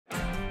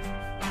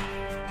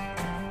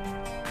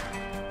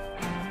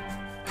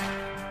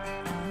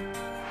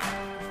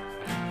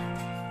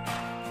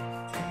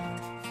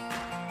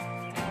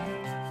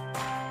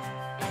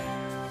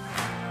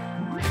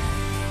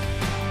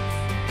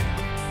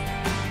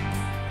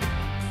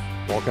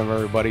Welcome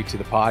everybody to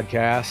the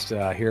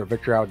podcast here at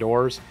Victory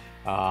Outdoors.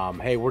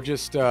 Hey, we're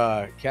just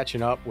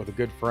catching up with a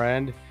good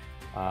friend,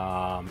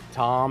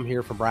 Tom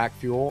here from RAKK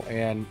Fuel.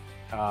 And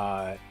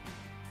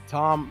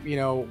Tom, we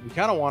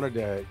kind of wanted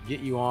to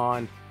get you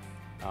on.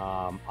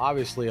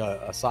 Obviously,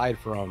 aside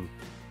from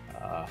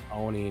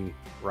owning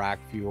RAKK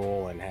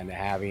Fuel and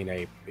having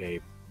a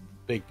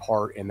big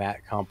part in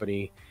that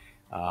company,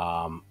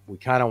 we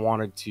kind of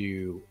wanted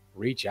to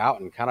reach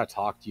out and kind of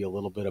talk to you a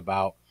little bit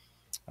about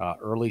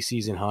early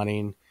season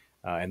hunting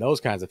and those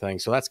kinds of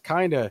things. So that's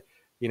kind of,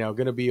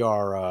 going to be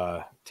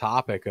our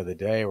topic of the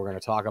day. We're going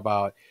to talk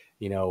about,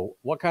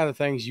 what kind of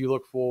things you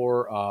look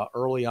for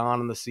early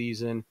on in the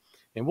season.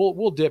 And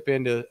we'll dip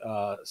into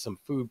some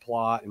food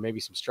plot and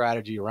maybe some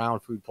strategy around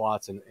food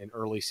plots in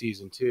early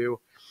season too.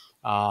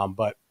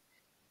 But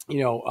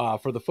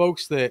for the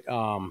folks that,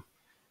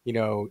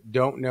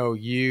 don't know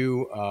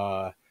you,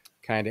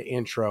 kind of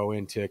intro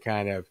into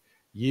kind of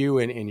you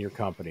and your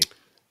company.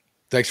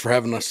 Thanks for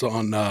having us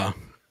on,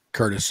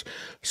 Curtis.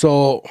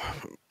 So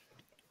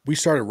we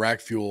started RAKK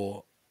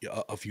Fuel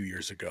a few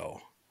years ago.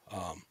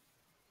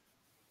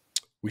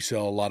 We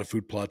sell a lot of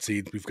food plot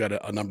seeds. We've got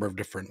a number of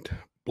different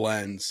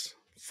blends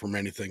from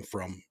anything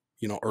from,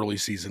 early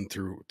season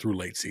through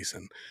late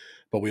season.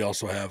 But we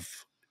also have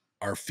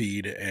our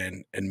feed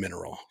and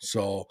mineral.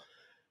 So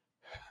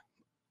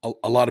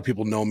a lot of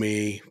people know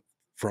me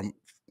from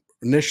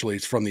initially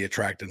it's from the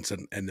attractants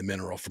and the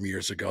mineral from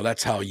years ago.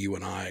 That's how you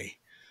and I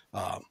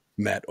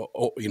met,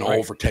 right,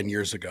 over 10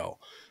 years ago.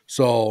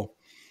 So,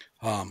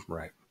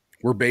 right.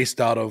 We're based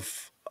out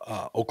of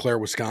Eau Claire,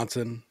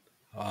 Wisconsin.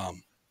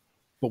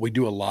 But we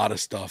do a lot of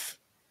stuff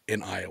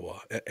in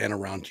Iowa and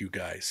around you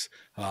guys.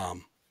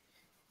 The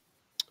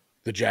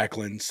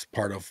Jacquelines,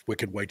 part of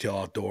Wicked Whitetail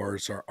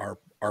Outdoors, are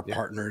yep,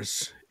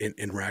 partners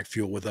in RAKK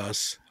Fuel with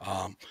us.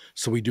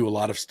 So we do a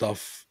lot of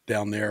stuff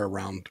down there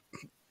around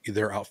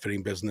their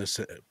outfitting business,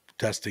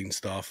 testing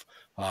stuff.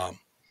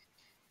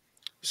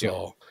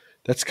 So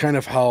that's kind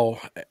of how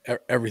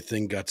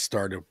everything got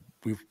started.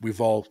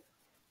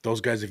 Those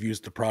guys have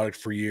used the product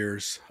for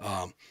years.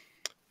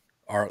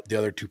 The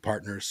other two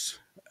partners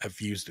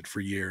have used it for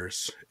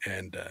years,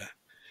 and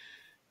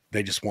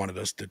they just wanted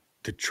us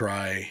to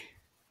try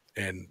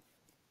and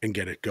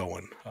get it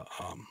going.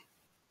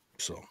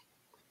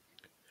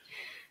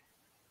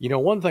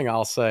 One thing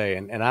I'll say,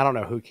 and I don't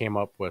know who came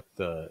up with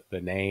the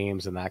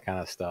names and that kind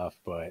of stuff,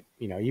 but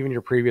even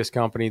your previous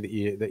company that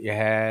you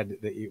had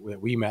that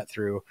we met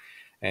through,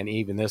 and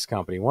even this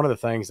company, one of the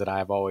things that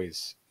I've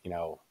always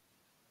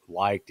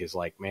liked is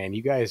like, man,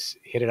 you guys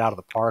hit it out of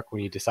the park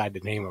when you decide to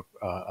name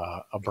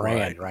a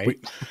brand, right?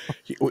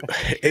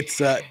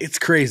 It's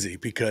crazy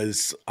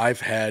because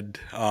I've had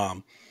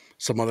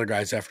some other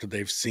guys after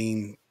they've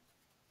seen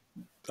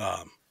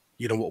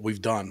what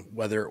we've done,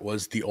 whether it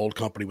was the old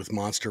company with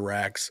Monster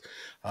Racks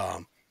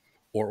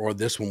or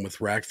this one with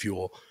RAKK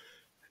Fuel,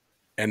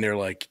 and they're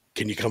like,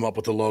 can you come up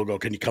with a logo?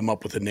 Can you come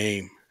up with a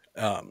name?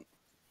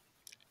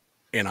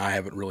 And I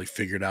haven't really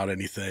figured out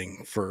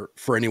anything for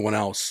anyone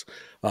else.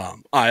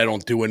 I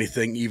don't do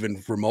anything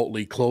even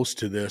remotely close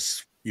to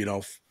this,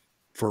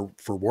 for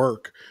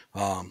work.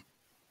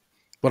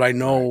 But I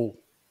know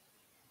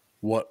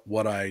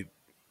what I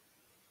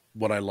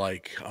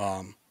like.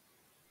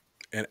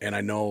 And I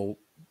know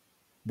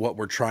what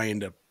we're trying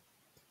to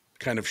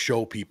kind of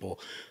show people.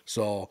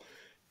 So,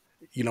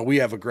 we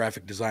have a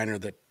graphic designer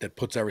that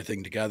puts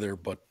everything together,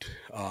 but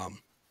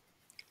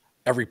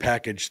every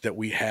package that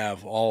we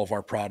have, all of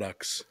our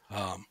products,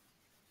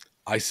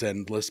 I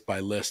send list by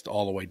list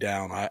all the way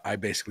down. I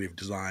basically have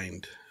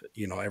designed,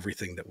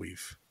 everything that we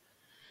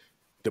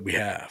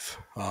have.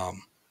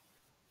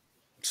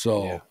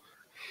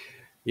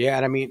 Yeah.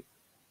 And I mean,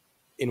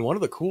 and one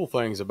of the cool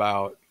things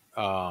about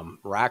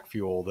RAKK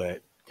Fuel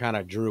that kind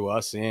of drew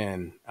us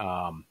in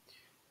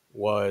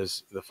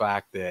was the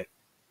fact that,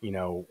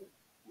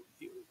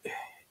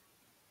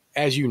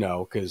 as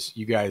because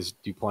you guys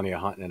do plenty of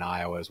hunting in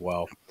Iowa as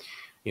well,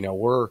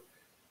 we're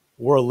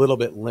a little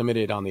bit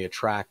limited on the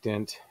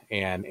attractant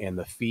and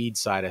the feed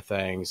side of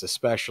things,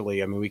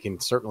 especially. I mean, we can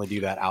certainly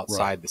do that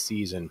outside the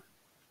season,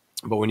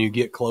 but when you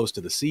get close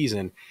to the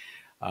season,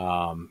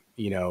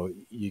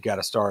 you got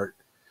to start,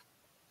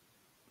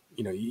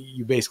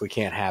 you basically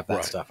can't have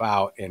that stuff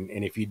out.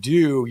 And if you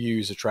do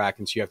use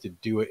attractants, you have to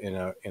do it in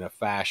a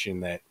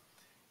fashion that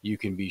you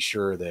can be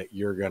sure that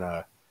you're going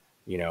to,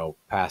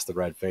 pass the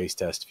red face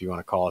test, if you want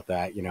to call it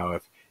that.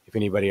 If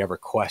anybody ever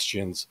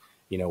questions,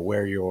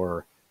 where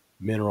your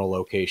mineral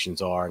locations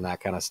are and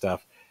that kind of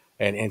stuff.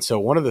 And so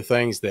one of the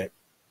things that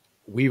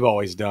we've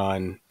always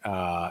done,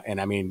 and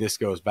I mean, this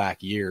goes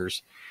back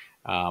years,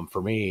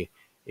 for me,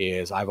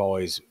 is I've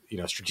always,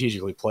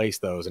 strategically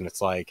placed those. And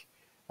it's like,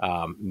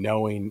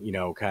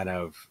 knowing, kind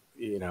of,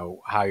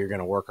 how you're going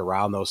to work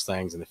around those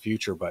things in the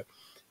future. But,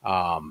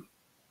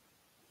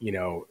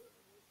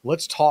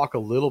 let's talk a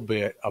little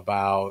bit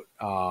about,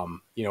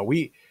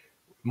 we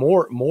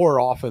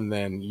more often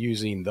than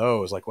using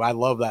those. Like, I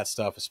love that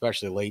stuff,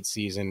 especially late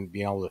season,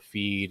 being able to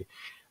feed.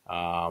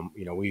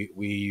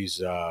 We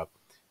use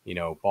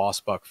boss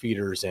buck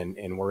feeders,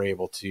 and we're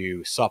able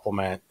to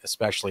supplement,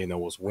 especially in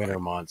those winter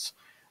Right. months.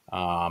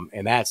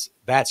 And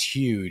that's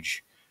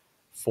huge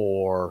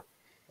for,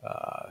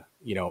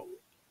 you know,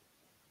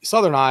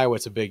 Southern Iowa.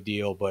 It's a big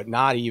deal, but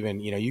not even,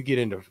 you get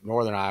into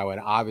Northern Iowa,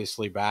 and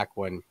obviously back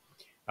when,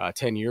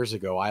 10 years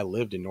ago, I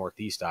lived in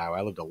Northeast Iowa.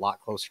 I lived a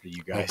lot closer to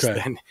you guys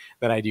Okay.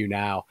 than I do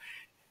now.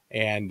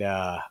 And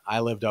I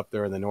lived up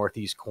there in the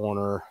northeast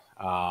corner,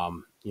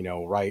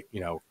 right,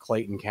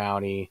 Clayton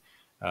County,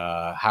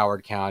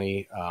 Howard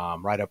County,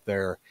 right up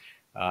there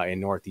in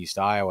northeast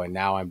Iowa. And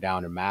now I'm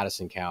down in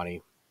Madison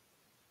County,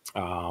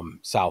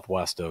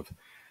 southwest of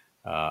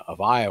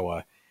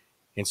Iowa.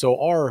 And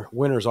so our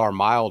winters are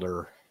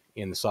milder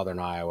in the southern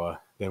Iowa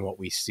than what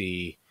we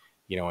see,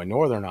 in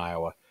northern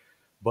Iowa.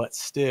 But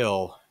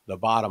still, the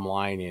bottom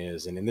line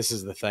is, and this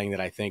is the thing that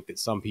I think that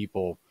some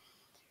people,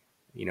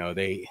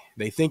 they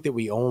think that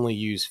we only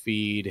use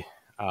feed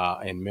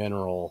and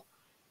mineral,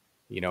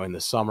 in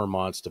the summer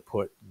months to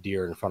put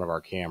deer in front of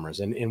our cameras.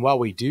 And while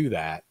we do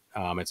that,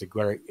 it's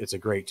a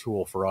great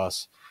tool for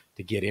us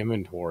to get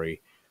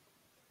inventory.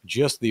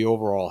 Just the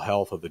overall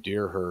health of the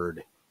deer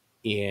herd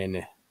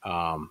in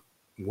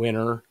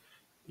winter,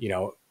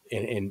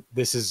 and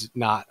this is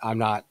not, I'm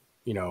not,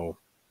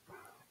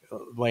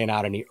 laying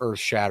out any earth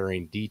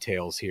shattering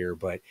details here,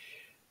 but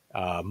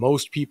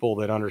most people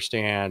that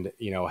understand,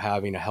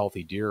 having a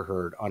healthy deer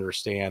herd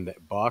understand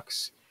that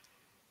bucks,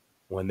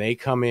 when they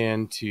come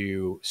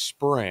into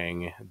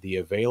spring, the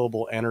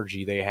available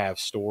energy they have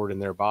stored in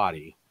their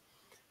body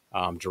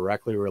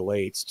directly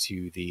relates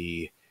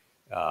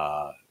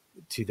uh,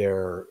 to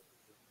their,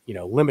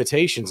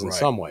 limitations in Right.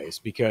 some ways,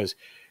 because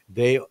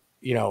they,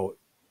 you know,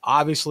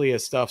 obviously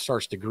as stuff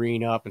starts to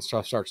green up and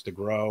stuff starts to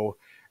grow,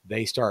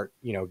 they start,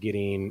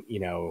 getting,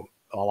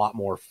 a lot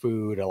more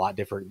food, a lot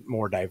different,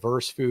 more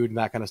diverse food and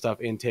that kind of stuff.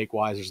 Intake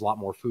wise, there's a lot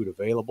more food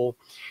available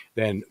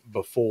than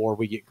before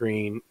we get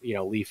green,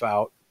 leaf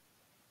out.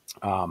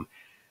 Um,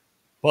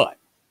 but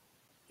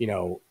you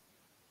know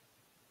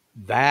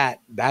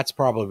that's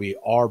probably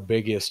our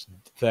biggest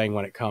thing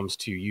when it comes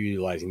to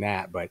utilizing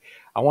that. But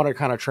I want to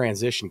kind of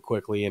transition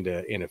quickly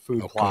into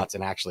food Okay. plots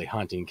and actually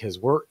hunting, because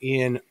we're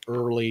in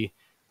early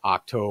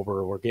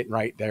October. We're getting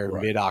right there,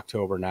 Right. mid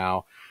October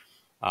now.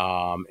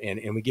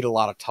 And we get a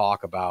lot of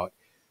talk about,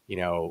 you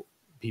know,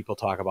 people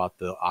talk about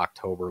the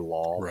October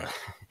lull, Right.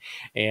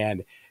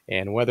 and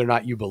whether or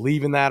not you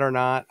believe in that or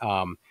not.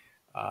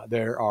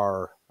 There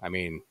are, I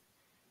mean,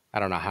 I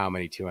don't know how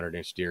many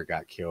 200-inch deer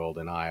got killed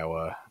in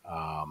Iowa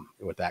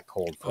with that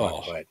cold front,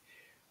 Oh, but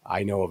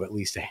I know of at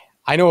least a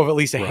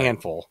right.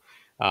 handful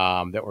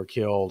that were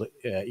killed.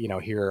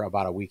 Here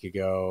about a week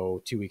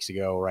ago, 2 weeks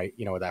ago, right?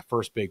 That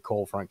first big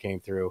cold front came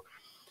through,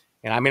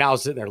 and I mean, I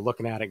was sitting there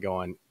looking at it,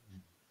 going,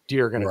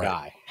 "Deer are going to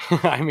Right.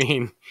 die." I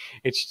mean,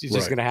 it's just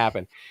Right. going to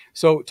happen.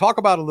 So, talk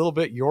about a little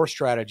bit your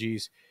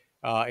strategies.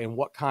 And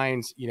what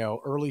kinds,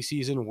 early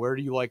season, where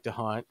do you like to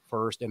hunt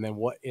first? And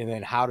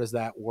then how does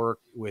that work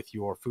with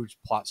your food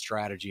plot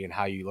strategy and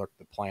how you look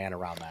the plan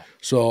around that?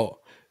 So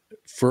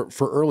for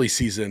early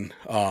season,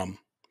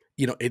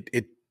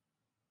 it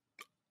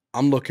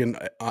I'm looking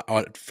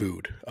at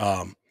food.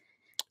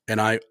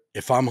 And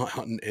if I'm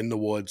hunting in the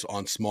woods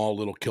on small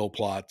little kill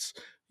plots,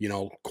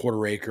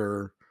 quarter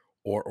acre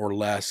or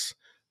less,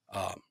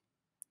 um,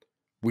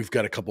 we've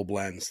got a couple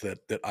blends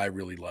that I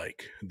really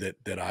like,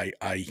 that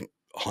I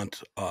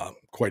hunt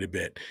quite a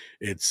bit.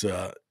 It's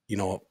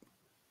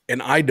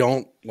and I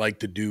don't like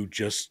to do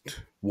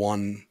just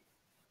one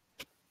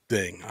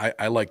thing.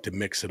 I like to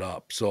mix it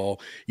up. So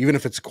even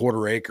if it's a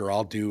quarter acre,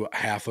 I'll do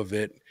half of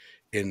it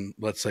in,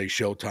 let's say,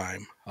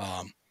 showtime.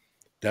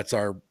 That's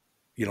our,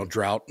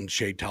 drought and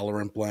shade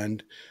tolerant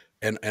blend,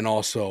 and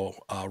also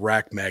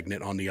rack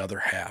magnet on the other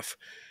half,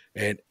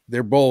 and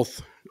they're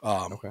both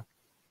um, Okay.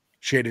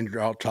 shade and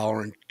drought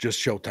tolerant. Just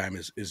showtime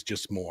is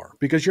just more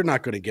because you're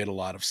not going to get a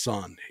lot of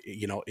sun,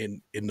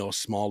 in those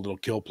small little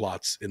kill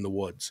plots in the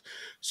woods.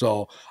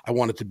 So I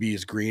want it to be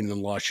as green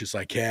and lush as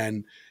I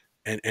can,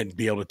 and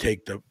be able to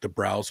take the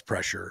browse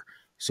pressure.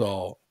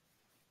 So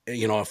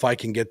if I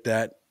can get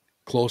that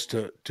close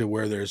to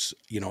where there's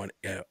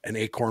an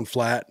acorn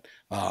flat,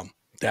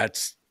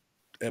 that's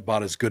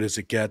about as good as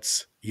it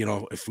gets.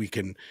 If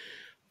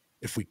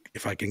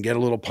I can get a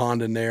little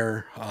pond in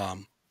there,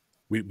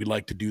 we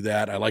like to do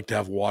that. I like to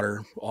have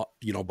water,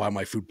 by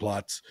my food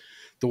plots.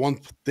 The one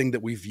thing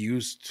that we've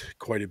used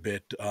quite a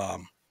bit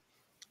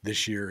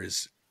this year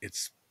is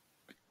it's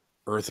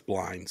Earth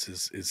Blinds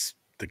is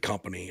the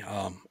company.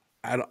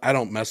 I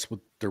don't mess with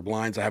their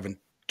blinds. I haven't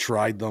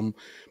tried them,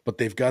 but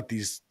they've got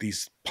these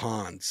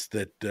ponds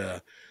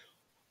that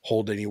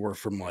hold anywhere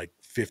from like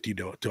 50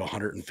 to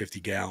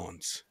 150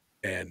 gallons,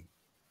 and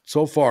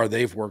so far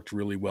they've worked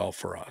really well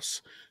for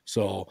us.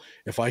 So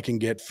if I can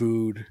get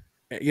food,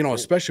 Cool.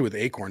 especially with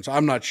acorns,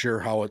 I'm not sure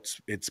how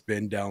it's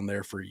been down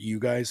there for you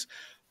guys,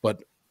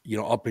 but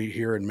up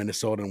here in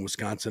Minnesota and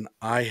Wisconsin,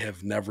 I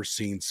have never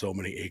seen so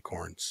many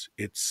acorns.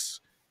 It's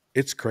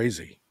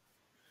crazy.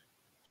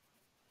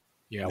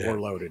 Yeah, Yeah.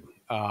 we're loaded.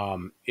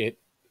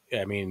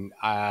 I mean,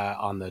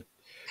 on the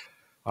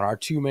on our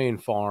two main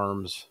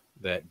farms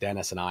that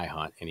Dennis and I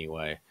hunt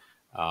anyway.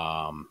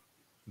 Um,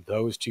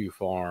 those two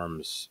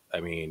farms, I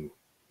mean,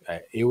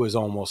 it was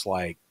almost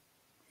like,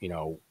 you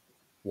know,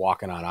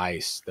 walking on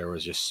ice. There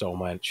was just so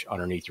much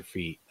underneath your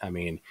feet. I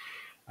mean,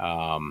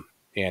 um,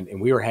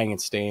 and we were hanging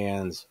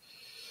stands.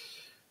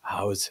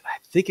 I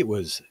think it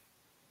was,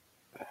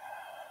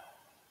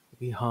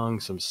 we hung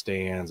some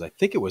stands. I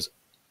think it was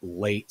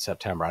late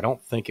September. I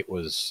don't think it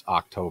was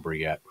October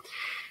yet.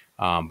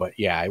 But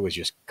yeah, it was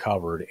just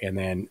covered. And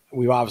then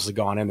we've obviously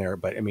gone in there,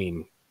 but I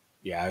mean,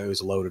 yeah, it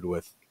was loaded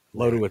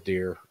Right. with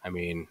deer. I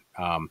mean,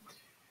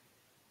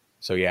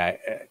 so yeah,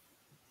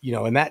 you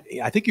know, and that,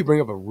 I think you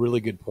bring up a really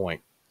good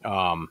point.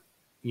 Um,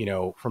 you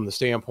know, from the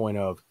standpoint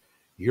of,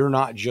 you're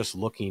not just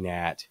looking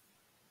at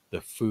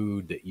the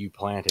food that you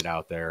planted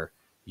out there.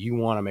 You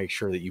want to make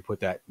sure that you put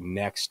that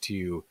next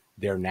to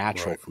their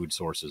natural Right. food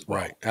source as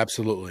Right. well.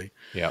 Absolutely.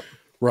 Yep.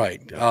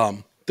 Right.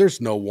 Yep.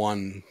 There's no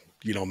one,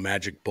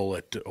 magic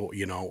bullet,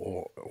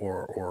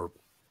 or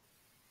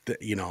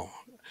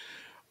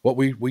what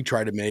we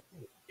try to make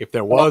If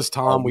there all, was,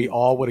 Tom, we we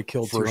all would have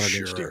killed for 200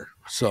 inch sure. deer.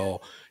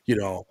 So, you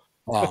know,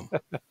 um,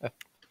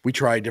 we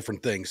try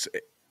different things,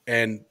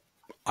 and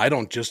I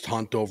don't just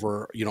hunt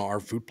over, our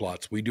food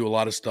plots. We do a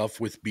lot of stuff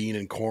with bean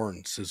and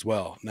corns as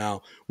well.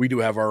 Now, we do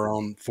have our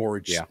own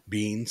forage Yeah.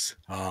 beans.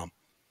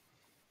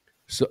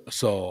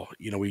 So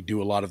we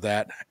do a lot of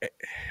that.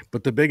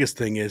 But the biggest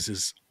thing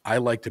is I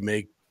like to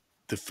make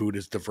the food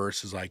as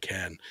diverse as I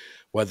can,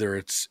 whether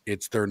it's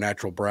their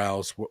natural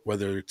browse,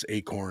 whether it's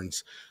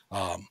acorns.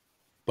 Um,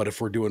 but if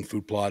we're doing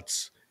food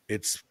plots,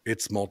 it's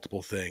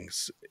multiple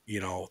things.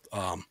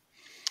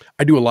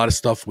 I do a lot of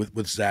stuff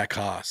with Zach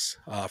Haas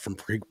from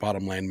Creek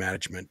Bottom Land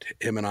Management.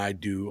 Him and I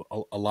do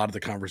a lot of the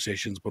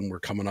conversations when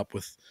we're coming up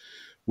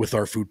with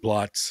our food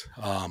plots.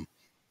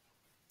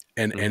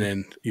 And Hmm.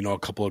 then a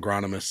couple of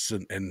agronomists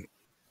and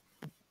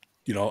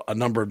a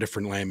number of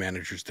different land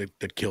managers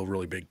that kill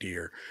really big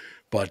deer.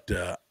 But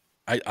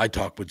I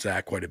talk with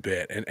Zach quite a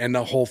bit, and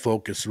the whole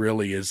focus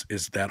really is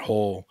that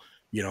whole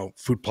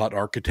food plot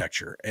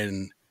architecture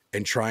and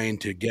trying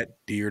to get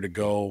deer to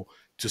go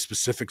to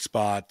specific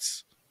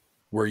spots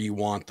where you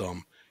want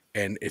them,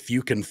 and if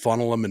you can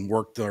funnel them and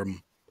work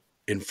them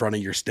in front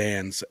of your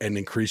stands and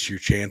increase your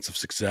chance of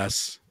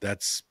success,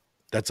 that's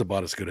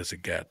about as good as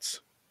it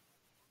gets.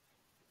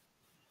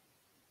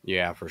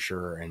 Yeah, for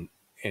sure. And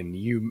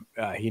you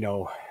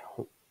know,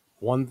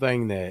 one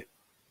thing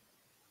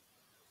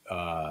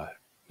uh,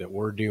 that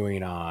we're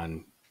doing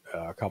on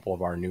a couple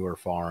of our newer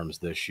farms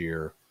this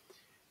year,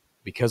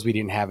 because we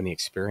didn't have any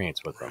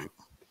experience with them,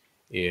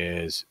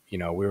 is, you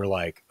know, we were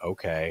like,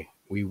 okay,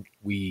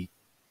 we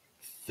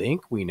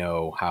think we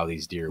know how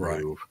these deer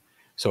Right. move.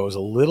 So it was a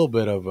little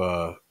bit of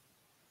a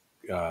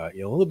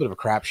little bit of a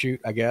crapshoot,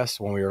 I guess,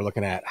 when we were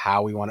looking at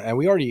how we want to, and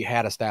we already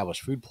had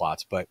established food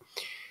plots, but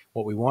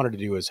what we wanted to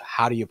do is,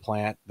 how do you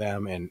plant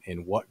them,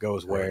 and what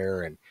goes Right.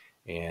 where,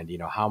 and you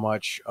know, how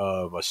much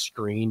of a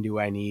screen do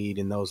I need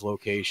in those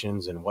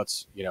locations, and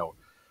what's too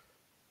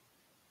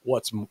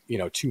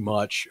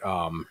much,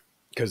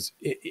 because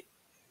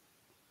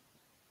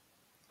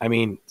I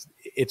mean,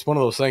 it's one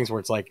of those things where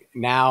it's like,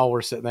 now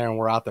we're sitting there and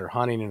we're out there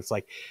hunting, and it's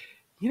like,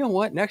 you know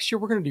what, next year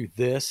we're going to do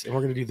this and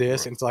we're going to do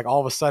this, Right. and it's like all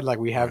of a sudden, like,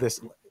 Right.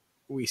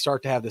 we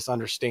start to have this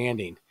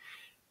understanding.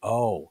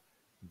 Oh,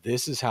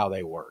 this is how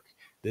they work.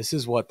 This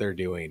is what they're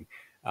doing.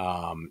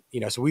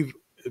 So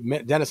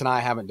Dennis and I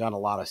haven't done a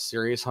lot of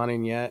serious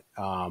hunting yet,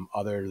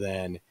 other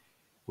than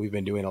we've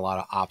been doing a lot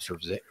of Yep.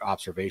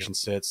 observation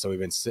sits. So we've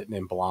been sitting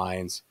in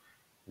blinds,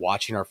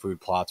 watching our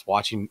food plots,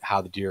 watching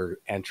how the deer are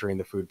entering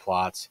the food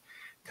plots,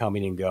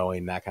 coming and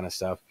going, that kind of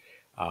stuff.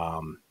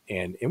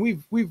 And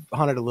we've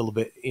hunted a little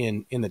bit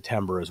in the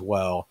timber as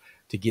well,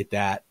 to get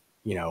that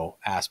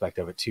aspect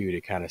of it too,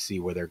 to kind of see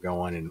where they're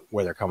going and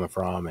where they're coming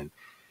from, and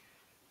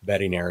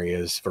bedding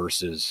areas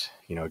versus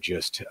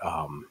just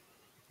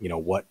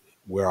what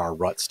where our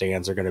rut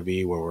stands are going to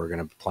be, where we're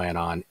going to plan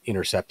on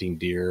intercepting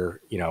deer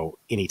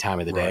any time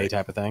of the day, Right.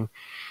 type of thing.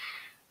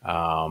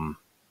 um,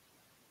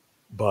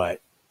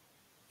 but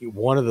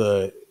one of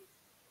the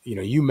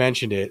you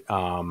mentioned it,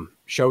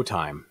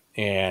 showtime,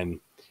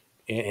 and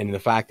the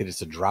fact that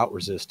it's a drought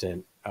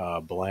resistant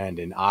blend,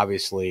 and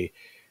obviously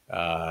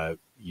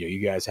you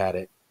guys had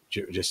it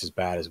just as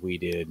bad as we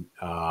did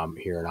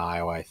here in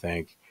Iowa, I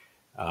think.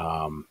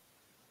 um,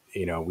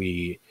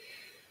 we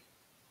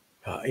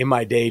in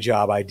my day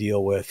job, I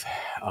deal with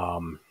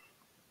um,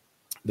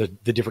 the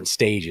different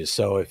stages.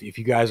 So if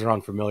you guys are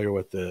unfamiliar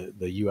with the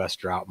U.S.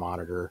 Drought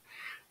Monitor,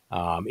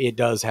 it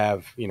does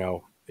have,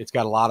 it's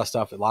got a lot of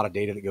stuff, a lot of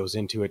data that goes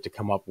into it to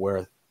come up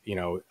where,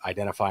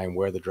 identifying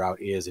where the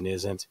drought is and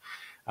isn't,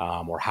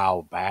 or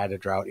how bad a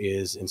drought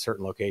is in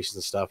certain locations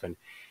and stuff. And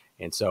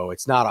so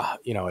it's not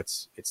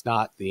it's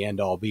not the end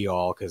all be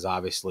all, because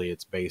obviously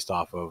it's based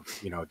off of,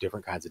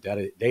 different kinds of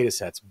data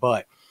sets,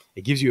 but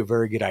it gives you a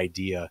very good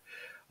idea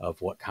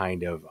of what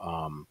kind of,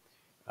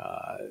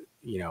 uh,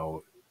 you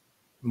know,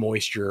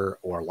 moisture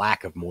or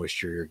lack of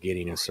moisture you're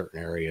getting in certain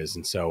areas.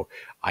 And so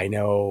I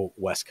know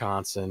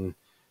Wisconsin,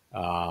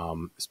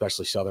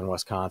 especially southern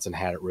Wisconsin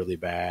had it really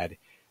bad.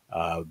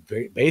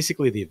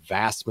 Basically, the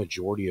vast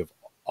majority of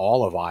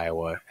all of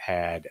Iowa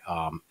had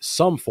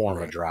some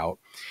form of drought.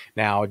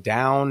 Now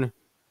down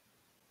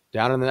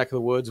in the neck of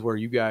the woods where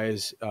you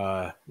guys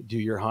do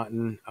your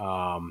hunting,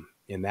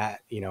 in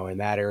that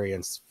area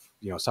in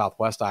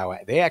southwest Iowa,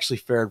 they actually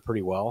fared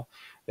pretty well.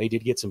 They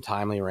did get some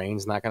timely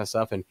rains and that kind of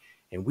stuff, and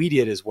we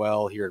did as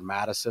well here in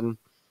Madison.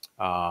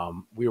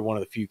 We were one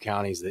of the few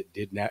counties that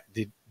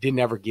didn't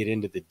ever get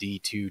into the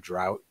D2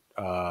 drought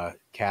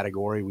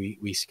category.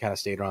 We kind of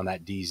stayed around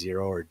that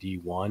D0 or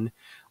D1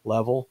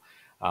 level.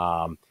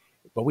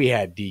 But we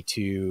had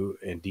D2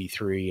 and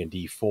D3 and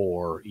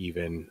D4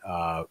 even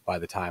by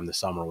the time the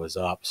summer was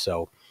up.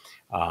 So,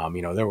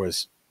 there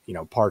was,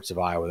 parts of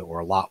Iowa that were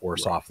a lot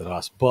worse off than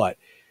us. But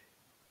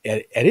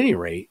at any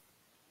rate,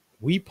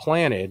 we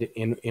planted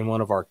in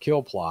one of our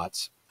kill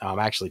plots,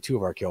 actually two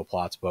of our kill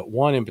plots, but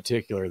one in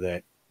particular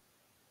that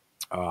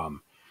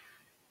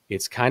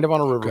it's kind of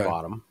on a river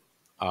bottom.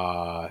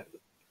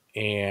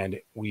 And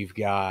we've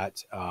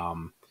got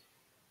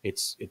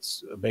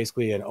it's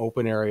basically an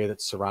open area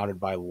that's surrounded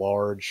by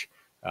large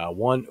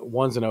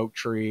one's an oak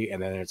tree,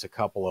 and then there's a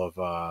couple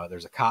of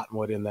there's a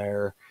cottonwood in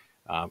there,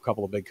 a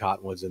couple of big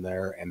cottonwoods in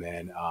there, and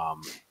then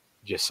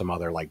just some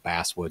other like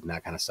basswood and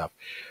that kind of stuff.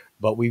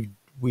 But we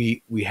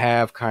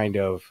have kind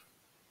of,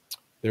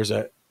 there's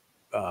a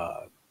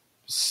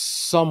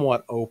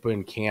somewhat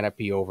open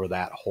canopy over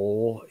that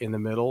hole in the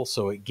middle,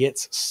 so it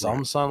gets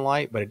some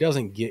sunlight, but it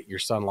doesn't get your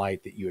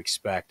sunlight that you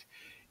expect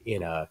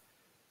in a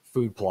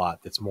food plot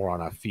that's more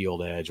on a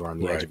field edge or on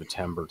the edge of a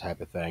timber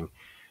type of thing.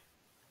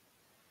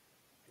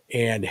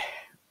 And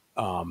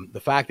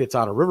the fact that it's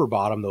on a river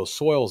bottom, those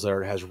soils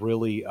there has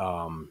really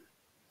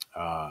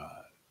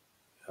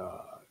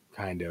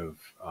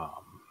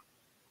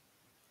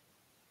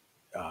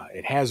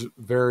it has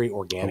very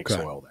organic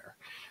soil there,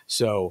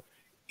 so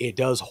it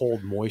does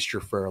hold moisture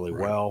fairly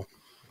well.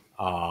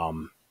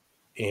 And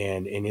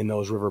in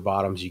those river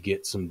bottoms, you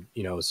get some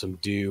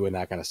dew and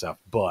that kind of stuff.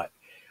 But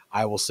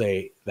I will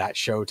say that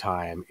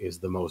Showtime is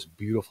the most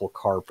beautiful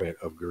carpet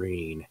of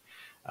green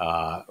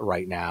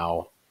right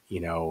now,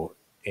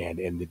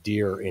 and the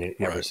deer in it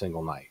every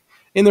single night.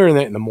 And they're in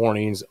it in the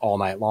mornings all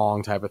night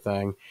long type of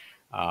thing.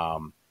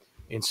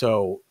 And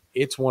so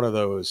it's one of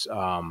those,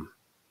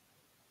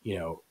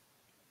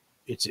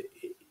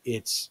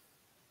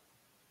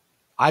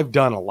 I've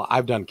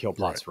done kill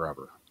plots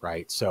forever.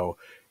 Right. So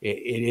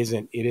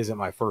it isn't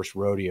my first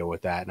rodeo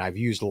with that. And I've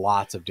used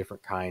lots of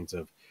different kinds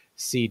of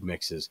seed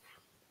mixes.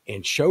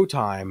 And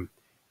Showtime,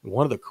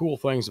 one of the cool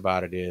things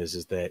about it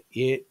is that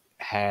it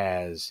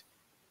has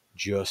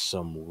just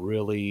some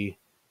really,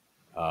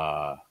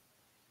 a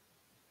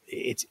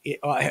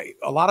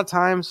lot of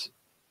times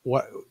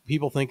what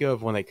people think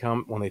of when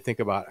they think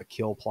about a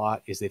kill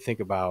plot is they think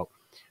about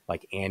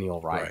like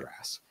annual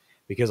ryegrass,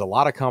 because a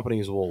lot of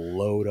companies will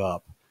load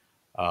up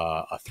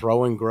a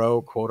throw and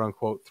grow, quote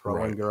unquote,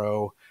 throw and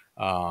grow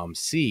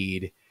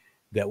seed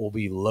that will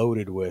be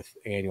loaded with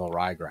annual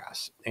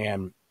ryegrass.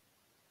 And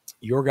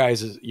your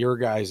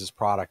guys'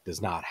 product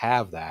does not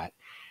have that.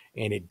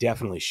 And it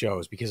definitely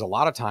shows, because a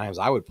lot of times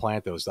I would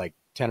plant those like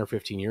 10 or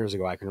 15 years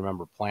ago. I can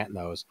remember planting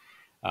those,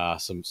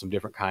 some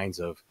different kinds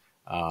of,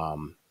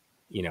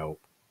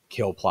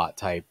 kill plot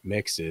type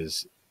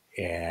mixes.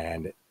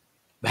 And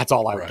that's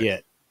all I would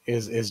get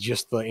is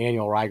just the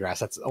annual ryegrass.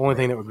 That's the only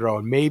thing that would grow.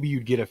 And maybe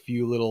you'd get a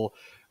few little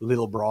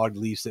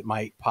broadleafs that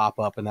might pop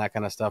up and that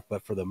kind of stuff.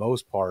 But for the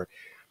most part,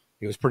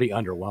 it was pretty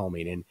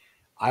underwhelming. And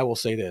I will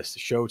say this,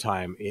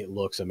 Showtime, it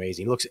looks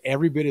amazing. It looks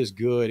every bit as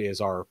good as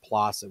our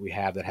plots that we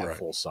have that have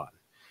full sun.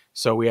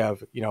 So we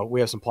have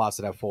some plots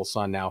that have full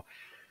sun. Now,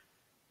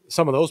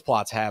 some of those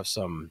plots have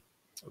some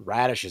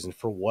radishes, and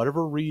for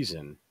whatever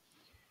reason,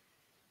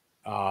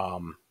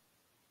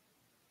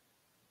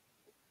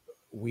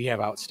 we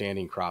have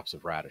outstanding crops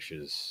of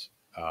radishes,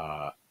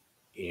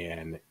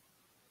 and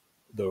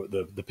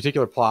the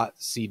particular plot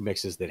seed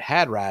mixes that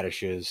had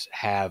radishes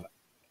have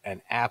an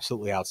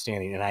absolutely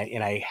outstanding. And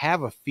I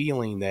have a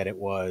feeling that it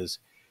was,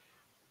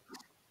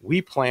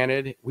 we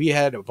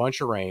had a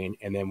bunch of rain,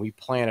 and then we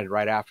planted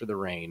right after the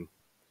rain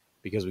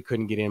because we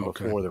couldn't get in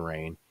before the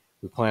rain.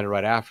 We planted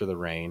right after the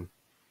rain.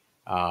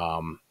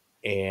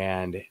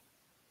 And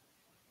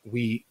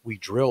we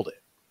drilled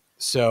it.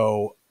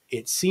 So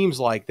it seems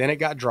like then it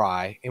got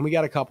dry, and we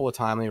got a couple of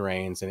timely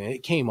rains, and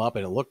it came up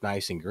and it looked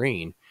nice and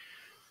green.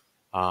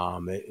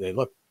 They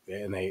look,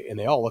 and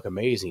they all look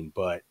amazing,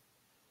 but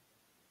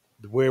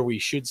where we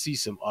should see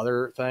some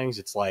other things,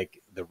 it's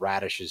like the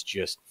radishes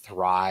just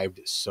thrived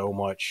so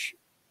much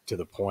to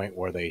the point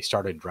where they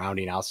started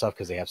drowning out stuff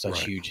because they have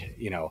such huge,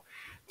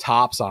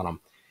 tops on them.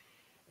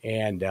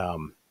 And,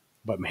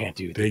 but man,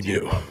 dude, they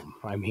do.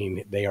 I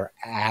mean, they are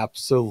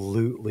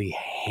absolutely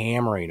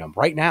hammering them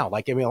right now.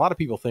 Like, I mean, a lot of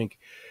people think,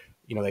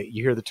 you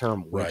hear the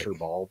term winter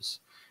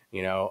bulbs,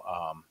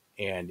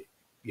 and,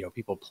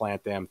 people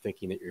plant them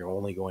thinking that you're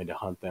only going to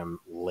hunt them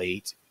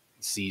late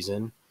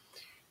season.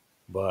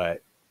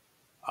 But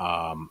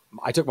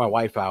I took my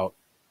wife out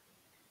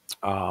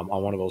on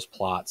one of those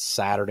plots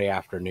Saturday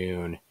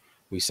afternoon.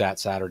 We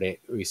sat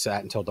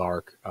until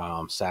dark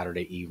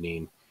Saturday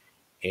evening,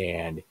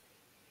 and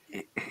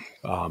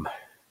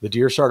the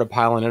deer started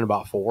piling in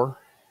about 4,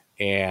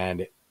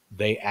 and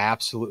they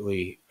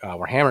absolutely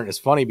were hammering. It's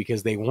funny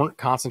because they weren't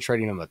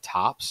concentrating on the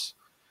tops;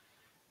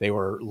 they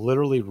were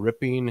literally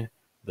ripping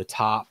the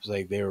tops.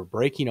 They were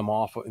breaking them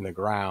off in the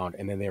ground,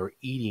 and then they were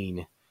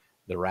eating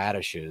the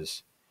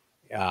radishes.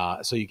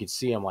 So you could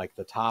see them, like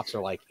the tops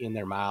are like in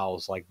their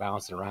mouths, like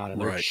bouncing around, and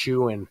they're Right.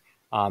 chewing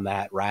on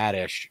that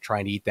radish,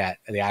 trying to eat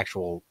the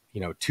actual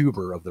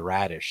tuber of the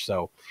radish.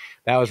 So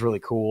that was really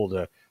cool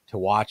to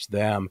watch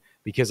them,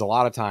 because a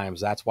lot of times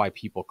that's why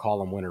people call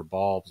them winter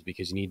bulbs,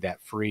 because you need that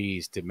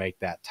freeze to make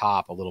that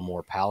top a little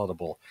more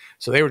palatable.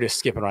 So they were just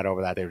skipping right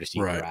over that. They were just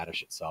eating the Right.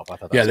 radish itself. I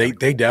thought that Yeah, was they kind of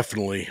they cool.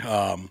 definitely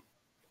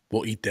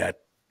will eat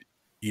that,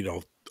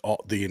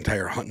 the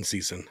entire hunting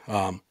season.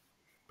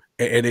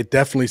 And it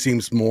definitely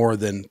seems more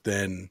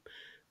than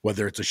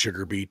whether it's a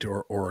sugar beet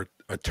or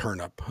a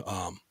turnip.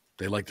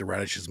 They like the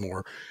radishes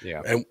more,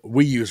 Yeah. and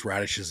we use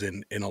radishes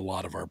in a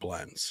lot of our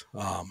blends.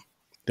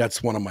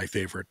 That's one of my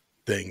favorite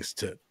things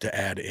to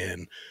add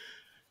in,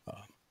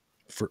 uh,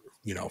 for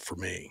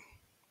me.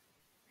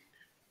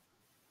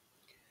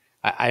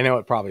 I know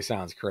it probably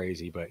sounds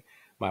crazy, but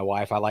my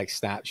wife, I like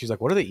snap. She's like,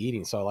 "What are they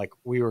eating?" So like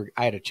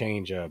I had to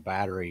change a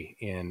battery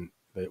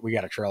we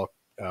got a trail.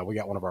 We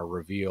got one of our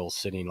reveals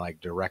sitting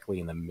like directly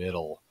in the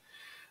middle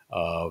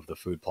of the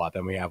food plot.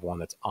 Then we have one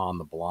that's on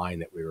the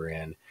blind that we were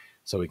in,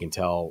 so we can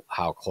tell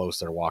how close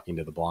they're walking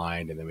to the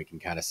blind, and then we can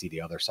kind of see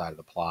the other side of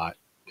the plot,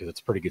 because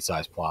it's a pretty good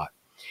sized plot.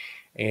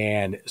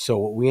 And so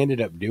what we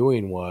ended up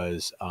doing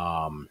was,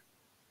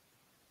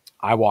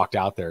 I walked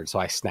out there, and so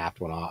I snapped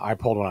one off. I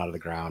pulled one out of the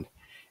ground,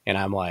 and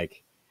I'm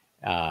like,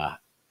 uh,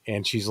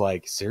 and she's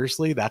like,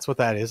 "Seriously, that's what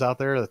that is out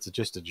there? That's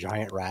just a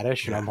giant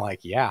radish?" And Yeah. I'm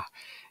like, "Yeah."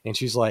 And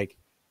she's like,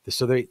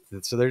 so they're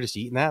just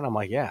eating that?" And I'm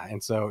like, "Yeah."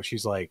 And so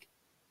she's like,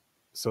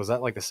 "So is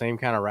that like the same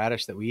kind of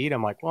radish that we eat?"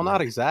 I'm like, "Well, not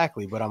Right.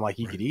 exactly, but I'm like,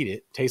 you Right. could eat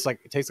it. It tastes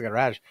like a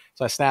radish."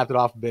 So I snapped it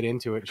off a bit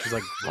into it, and she's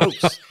like,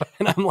 "Gross."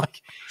 And I'm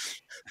like,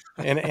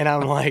 and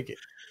I'm like,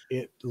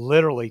 it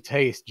literally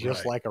tastes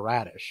just Right. like a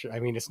radish. I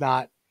mean, it's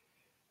not.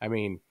 I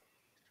mean,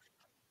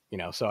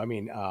 so I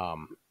mean,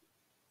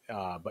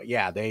 but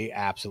yeah, they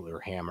absolutely are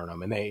hammering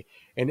them,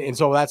 and and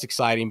so that's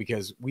exciting,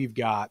 because we've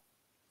got,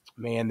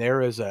 man,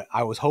 there is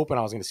I was hoping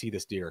I was going to see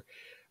this deer,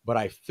 but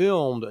I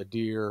filmed a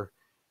deer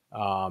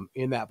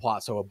in that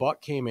plot. So a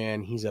buck came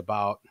in. He's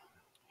upper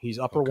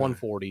Okay.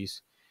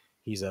 140s.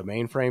 He's a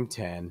mainframe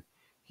 10.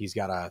 He's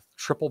got a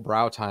triple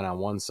brow tine on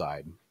one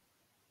side,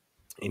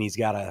 and he's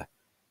got a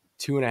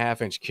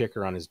 2.5 inch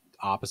kicker on his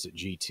opposite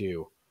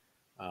G2.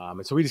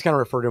 And so we just kind of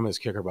refer to him as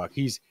kicker buck.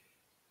 He's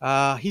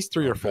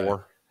 3 or 4,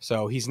 Okay.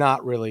 so he's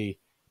not really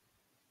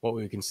what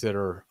we would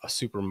consider a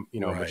super, Right.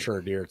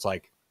 mature deer. It's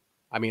like,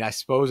 I mean, I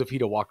suppose if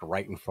he'd have walked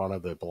right in front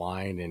of the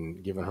blind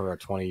and given her a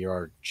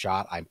 20-yard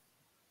shot,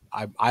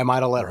 I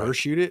might have let her Right.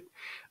 shoot it,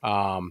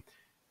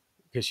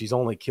 because she's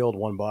only killed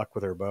one buck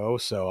with her bow.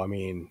 So I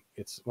mean,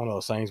 it's one of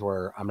those things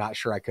where I'm not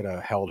sure I could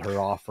have held her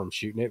off from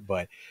shooting it.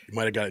 But You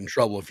might have got in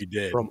trouble if you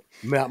did. from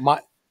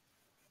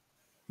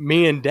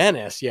me and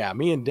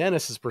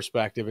Dennis's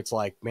perspective, it's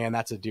like, man,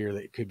 that's a deer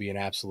that could be an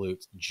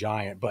absolute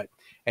giant. But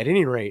at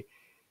any rate,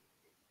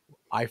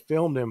 I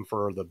filmed him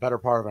for the better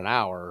part of an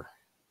hour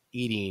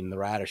eating the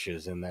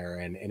radishes in there,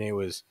 and it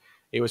was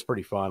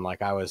pretty fun.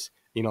 Like I was,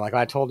 like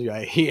I told you,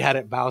 he had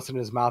it bouncing in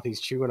his mouth,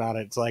 he's chewing on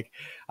it. It's like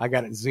I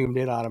got it zoomed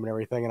in on him and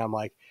everything, and I'm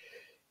like,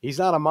 he's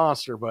not a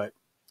monster, but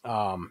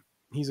um,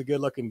 he's a good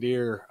looking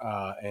deer,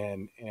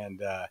 and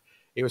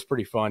it was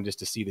pretty fun just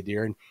to see the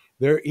deer. And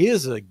there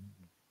is the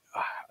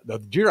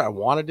deer I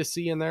wanted to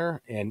see in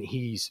there, and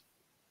he's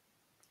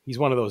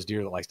one of those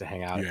deer that likes to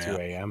hang out at Yeah. 2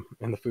 a.m.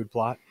 in the food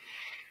plot.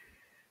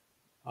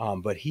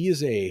 But he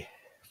is a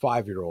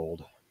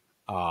 5-year-old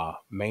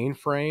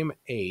mainframe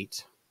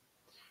 8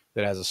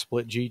 that has a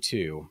split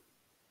G2,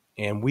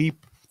 and we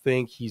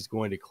think he's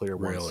going to clear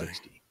Really.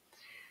 160.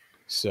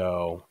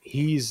 So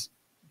he's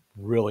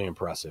really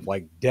impressive.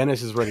 Like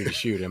Dennis is ready to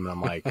shoot him, and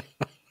I'm like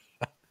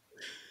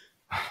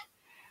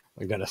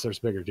Dennis, there's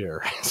bigger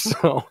deer.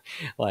 So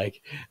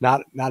like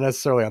not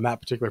necessarily on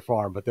that particular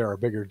farm, but there are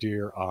bigger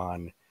deer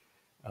on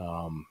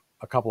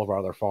a couple of our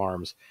other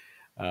farms,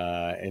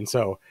 and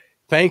so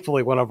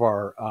thankfully one of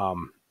our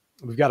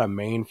we've got a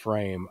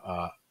mainframe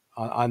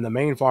on the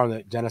main farm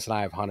that Dennis and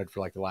I have hunted for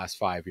like the last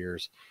 5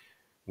 years.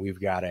 We've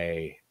got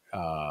a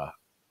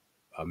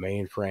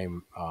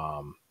mainframe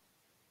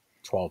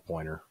 12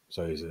 pointer.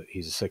 So he's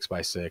a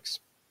 6x6.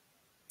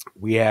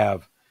 We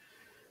have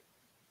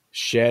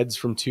sheds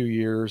from 2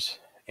 years,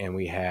 and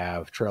we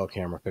have trail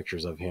camera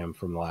pictures of him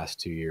from the last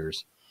 2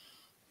 years.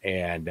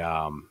 And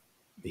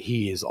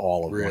he is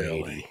all of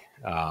Really.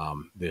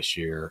 180 this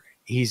year.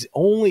 He's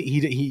only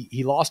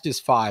he lost his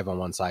 5 on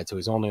one side, so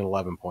he's only an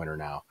 11 pointer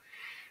now.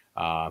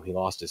 He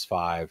lost his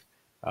 5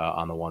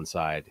 on the one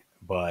side,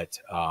 but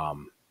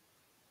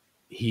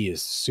he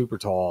is super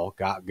tall,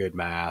 got good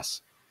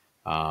mass.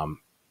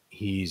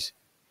 He's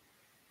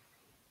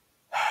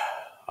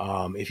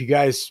If you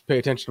guys pay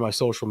attention to my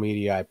social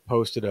media, I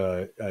posted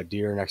a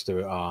deer next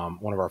to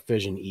one of our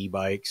Fission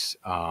e-bikes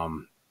a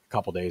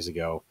couple days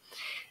ago,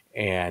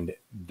 and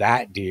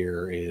that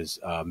deer is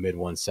a mid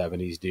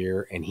 170s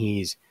deer, and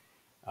he's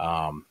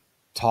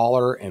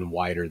taller and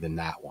wider than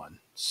that one.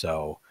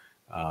 So,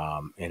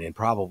 and it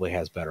probably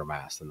has better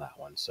mass than that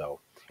one.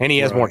 So, and he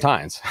has more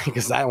tines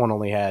because that one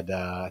only had,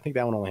 I think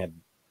that one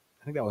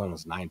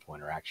was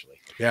 9-pointer actually.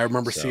 Yeah, I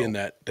remember seeing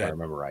that. If I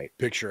remember right.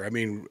 Picture. I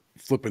mean,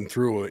 flipping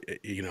through it,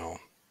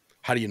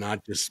 how do you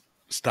not just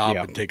stop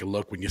and take a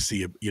look when you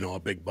see a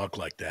big buck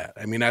like that?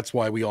 I mean, that's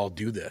why we all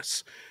do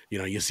this.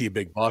 You see a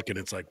big buck and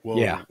it's like,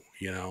 whoa,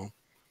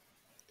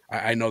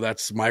 I know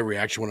that's my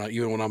reaction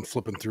even when I'm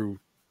flipping through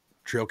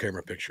trail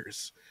camera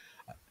pictures.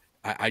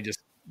 I just,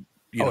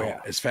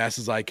 as fast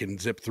as I can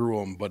zip through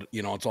them, but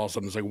it's all of a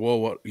sudden it's like, whoa,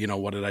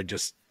 what did I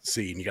just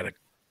see? And you got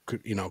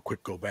to,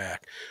 quick go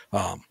back.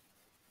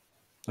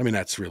 I mean,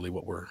 that's really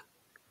what we're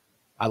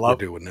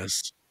doing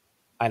this.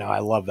 I know. I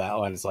love that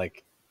one. It's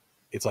like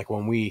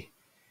when we,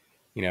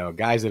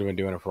 guys that have been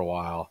doing it for a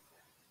while,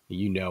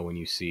 when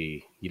you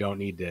see, you don't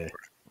need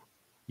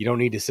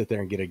to sit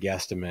there and get a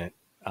guesstimate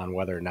on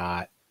whether or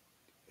not,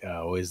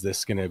 is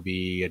this going to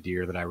be a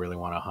deer that I really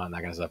want to hunt and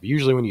that kind of stuff.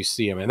 Usually when you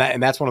see them,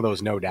 and that's one of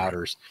those no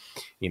doubters,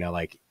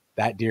 like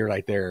that deer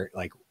right there,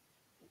 like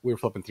we were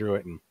flipping through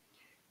it and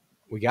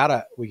we got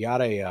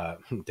a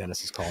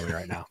Dennis is calling me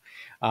right now.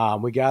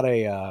 We got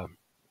a,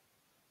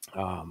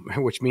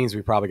 which means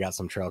we probably got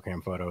some trail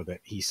cam photo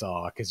that he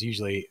saw. Cause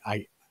usually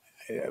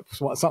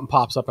something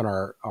pops up in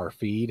our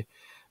feed,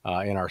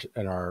 in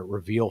our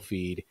reveal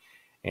feed,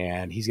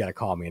 and he's got to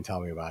call me and tell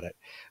me about it.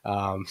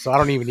 So I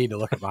don't even need to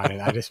look at mine.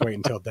 I just wait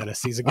until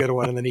Dennis sees a good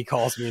one and then he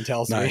calls me and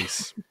tells me.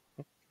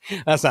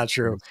 That's not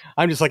true.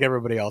 I'm just like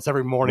everybody else.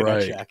 Every morning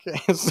I check.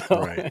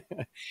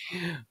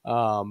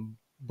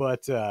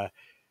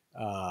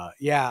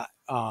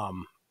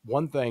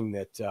 One thing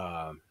that,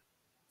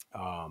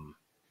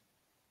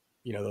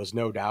 those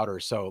no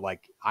doubters. So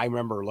like, I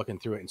remember looking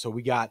through it. And so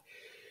we got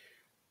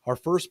our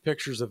first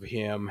pictures of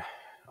him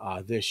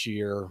this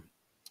year.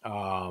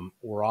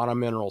 We're on a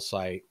mineral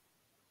site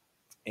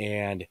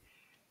and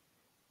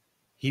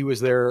he was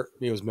there.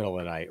 It was middle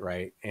of the night.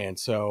 Right. And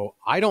so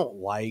I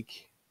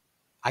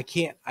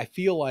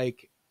feel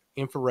like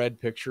infrared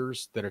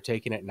pictures that are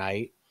taken at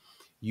night,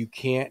 you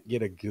can't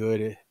get a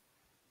good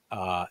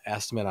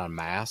estimate on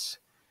mass.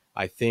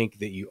 I think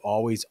that you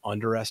always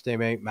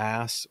underestimate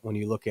mass when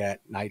you look at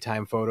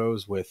nighttime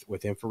photos with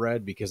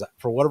infrared, because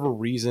for whatever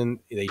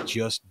reason, they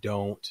just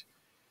don't,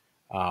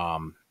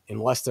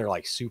 unless they're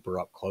like super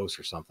up close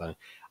or something.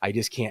 I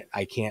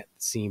can't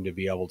seem to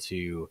be able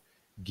to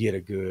get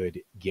a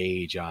good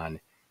gauge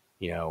on,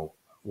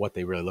 what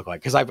they really look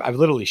like. Cause I've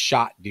literally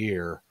shot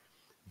deer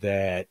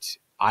that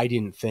I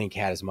didn't think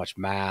had as much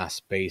mass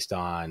based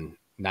on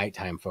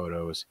nighttime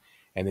photos.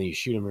 And then you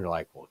shoot him and you're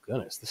like, well,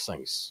 goodness, this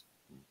thing's,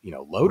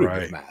 loaded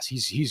with mass.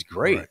 He's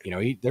great.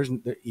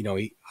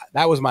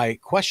 That was my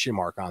question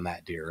mark on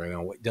that deer.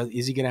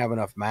 Is he going to have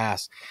enough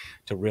mass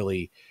to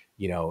really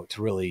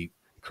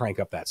crank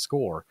up that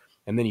score?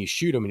 And then you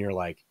shoot him and you're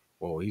like,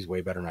 well, he's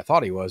way better than I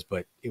thought he was,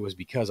 but it was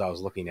because I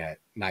was looking at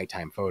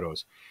nighttime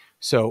photos.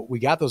 So we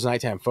got those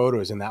nighttime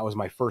photos. And that was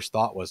my first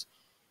thought was,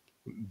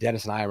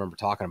 Dennis and I remember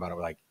talking about it.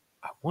 We're like,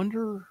 I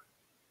wonder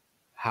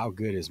how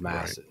good his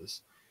mass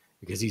is,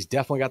 because he's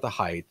definitely got the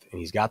height and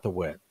he's got the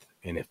width.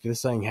 And if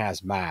this thing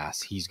has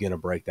mass, he's going to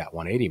break that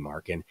 180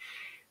 mark. And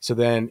so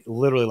then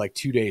literally like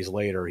 2 days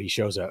later, he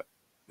shows up,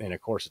 and of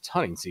course it's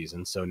hunting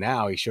season. So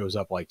now he shows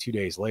up like 2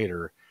 days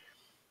later,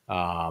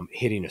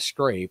 hitting a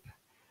scrape,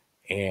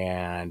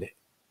 and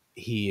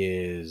he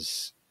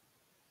is,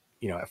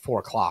 at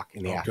 4:00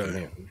 in the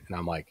afternoon. And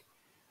I'm like,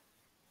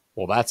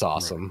 well, that's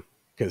awesome.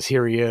 Because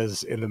here he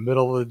is in the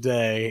middle of the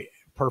day,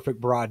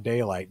 perfect broad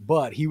daylight.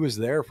 But he was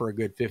there for a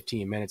good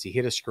 15 minutes. He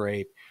hit a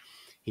scrape.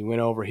 He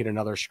went over, hit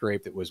another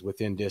scrape that was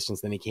within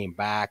distance. Then he came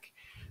back.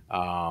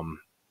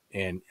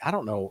 And I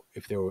don't know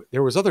if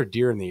there was other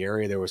deer in the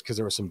area. Because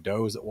there were some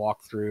does that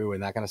walked through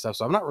and that kind of stuff.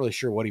 So I'm not really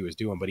sure what he was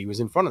doing, but he was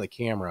in front of the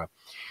camera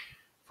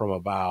from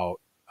about,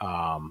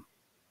 I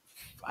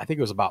think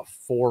it was about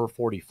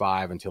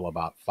 4:45 until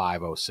about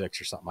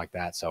 5:06 or something like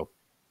that. So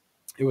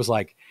it was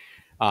like,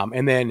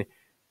 and then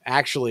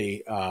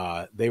actually,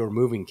 they were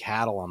moving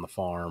cattle on the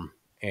farm,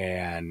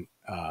 and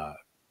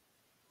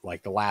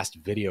like the last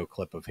video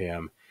clip of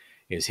him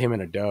is him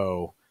and a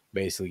doe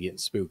basically getting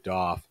spooked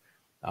off,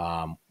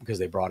 because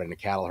they brought in a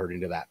cattle herd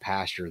into that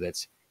pasture.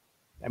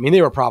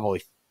 They were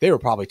probably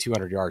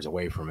 200 yards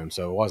away from him.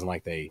 So it wasn't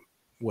like they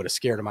would have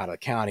scared him out of the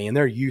county, and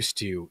they're used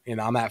to,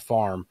 and on that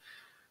farm,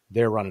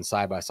 they're running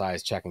side by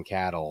side, checking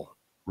cattle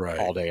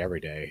all day, every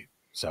day.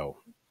 So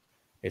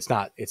it's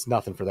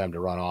nothing for them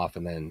to run off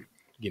and then,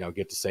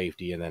 get to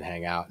safety and then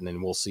hang out, and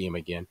then we'll see him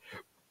again.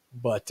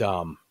 But,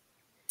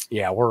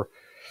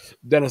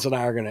 Dennis and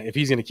I are if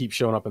he's going to keep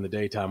showing up in the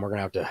daytime, we're going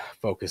to have to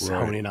focus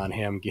honing on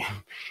him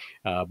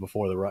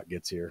before the rut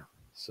gets here.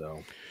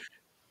 So,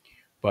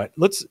 but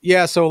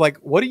so like,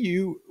 what do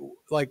you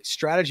like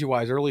strategy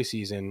wise early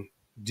season?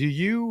 Do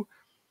you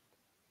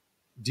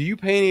do you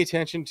pay any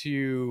attention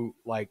to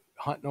like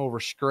hunting over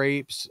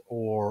scrapes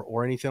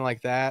or anything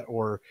like that,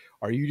 or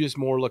are you just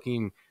more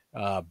looking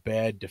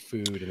bed to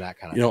food and that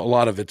kind of You know, a thing?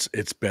 lot of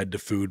it's bed to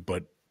food,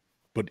 but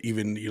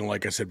even, you know,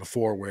 like I said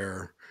before,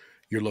 where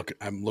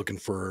I'm looking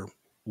for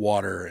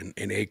water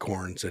and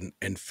acorns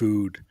and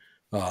food.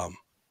 Um,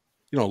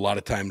 you know, a lot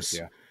of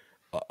times, Yeah.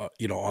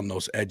 you know, on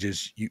those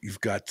edges,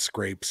 you've got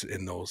scrapes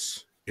in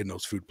those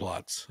food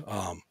plots.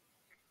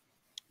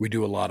 We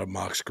do a lot of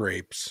mock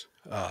scrapes.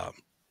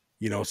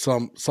 You know,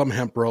 some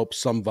hemp ropes,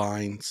 some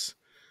vines,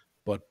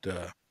 but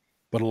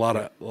but a lot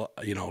Yep. of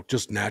you know,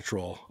 just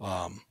natural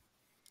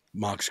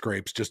mock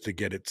scrapes just to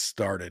get it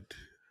started.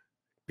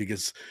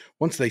 Because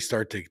once they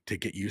start to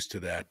get used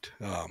to that,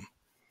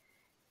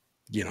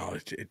 you know,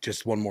 it's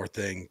just one more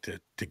thing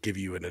to give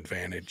you an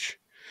advantage.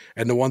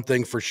 And the one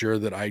thing for sure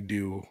that I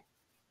do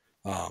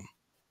um,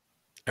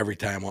 every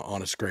time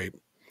on a scrape,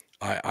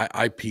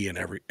 I pee in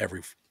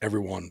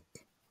every one.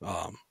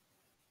 Um,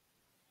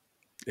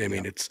 I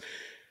mean, Yep. it's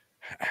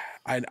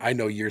I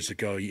know years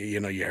ago, you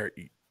know, you're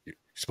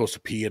supposed to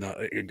pee in a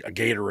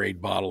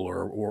Gatorade bottle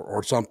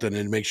or something,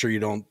 and make sure you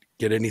don't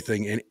get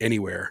anything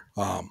anywhere.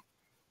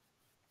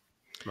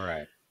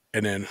 Right.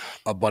 And then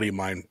a buddy of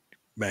mine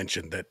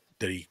mentioned that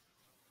he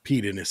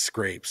peed in his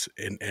scrapes,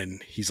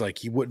 and he's like,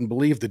 he wouldn't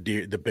believe the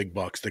big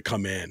bucks that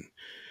come in,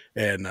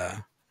 and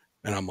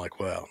and I'm like,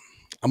 well,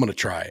 I'm gonna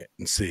try it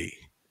and see.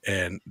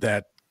 And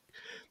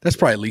that's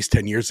probably Yeah. at least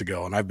 10 years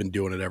ago, and I've been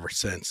doing it ever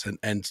since.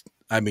 And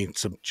I mean,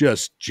 some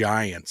just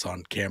giants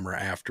on camera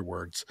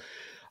afterwards.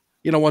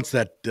 You know, once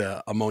that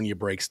ammonia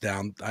breaks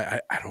down, I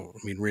don't, I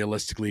mean,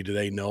 realistically, do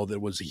they know that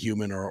it was a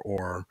human,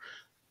 or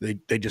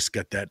they just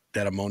get that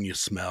ammonia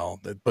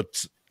smell?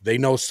 But they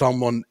know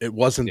someone, it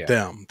wasn't Yeah.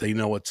 them. They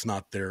know it's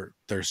not their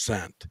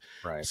scent.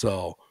 Right.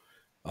 So,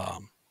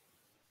 um,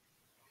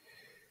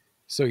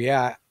 So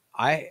yeah,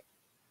 I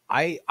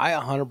I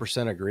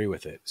 100% agree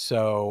with it.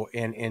 So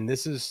and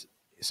this is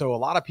so a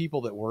lot of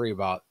people that worry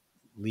about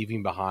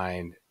leaving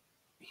behind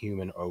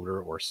human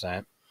odor or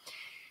scent,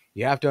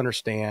 you have to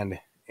understand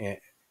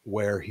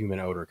where human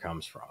odor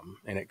comes from,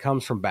 and it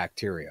comes from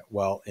bacteria.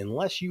 Well,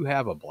 unless you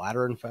have a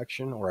bladder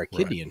infection or a right,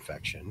 kidney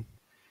infection,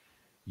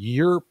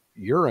 your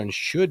urine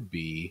should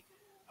be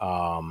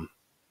um,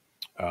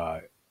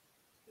 uh,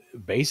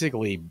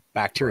 basically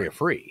bacteria right,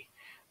 free.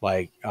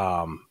 Like,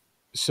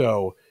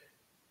 so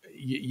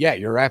yeah,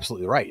 you're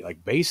absolutely right.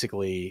 Like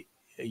basically,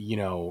 you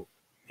know,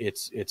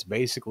 it's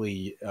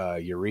basically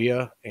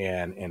urea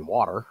and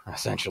water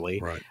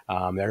essentially. right.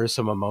 There is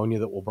some ammonia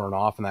that will burn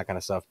off and that kind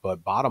of stuff.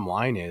 But bottom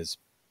line is,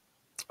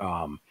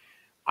 um,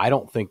 I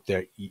don't think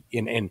that.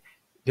 And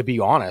to be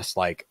honest,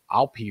 like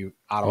I'll pee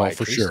out of Oh, my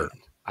for tree sure.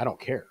 stand. I don't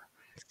care.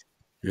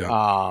 Yeah.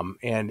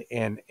 And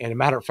a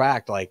matter of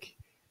fact, like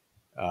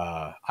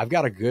I've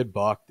got a good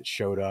buck that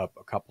showed up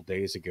a couple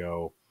days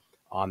ago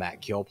on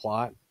that kill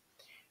plot,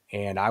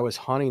 and I was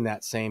hunting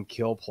that same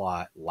kill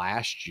plot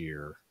last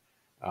year.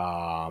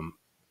 Um,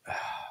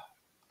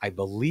 I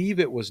believe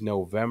it was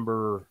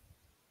November.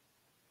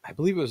 I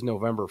believe it was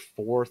November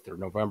 4th or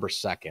November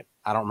 2nd.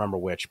 I don't remember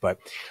which, but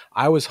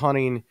I was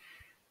hunting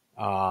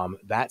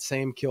that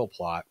same kill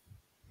plot,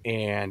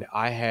 and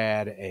I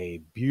had a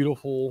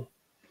beautiful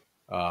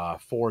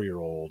 4-year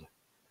old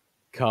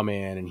come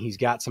in, and he's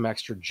got some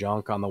extra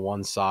junk on the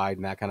one side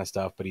and that kind of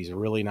stuff, but he's a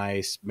really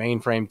nice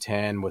mainframe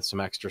 10 with some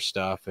extra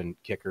stuff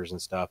and kickers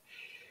and stuff.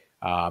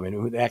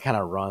 And that kind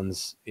of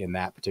runs in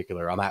that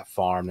particular on that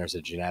farm. There's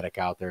a genetic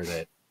out there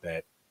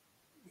that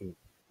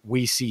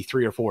we see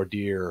 3 or 4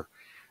 deer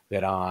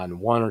that on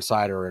one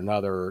side or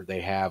another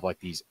they have like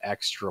these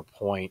extra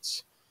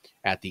points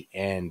at the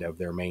end of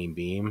their main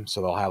beam,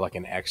 so they'll have like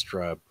an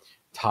extra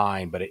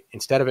tine, but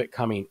instead of it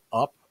coming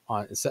up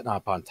on setting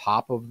up on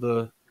top of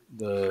the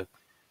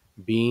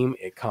beam,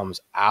 it comes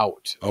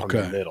out from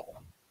the Okay.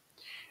 middle,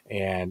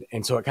 and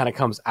so it kind of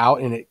comes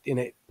out and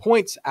it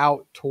points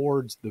out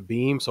towards the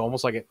beam, so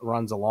almost like it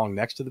runs along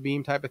next to the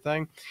beam type of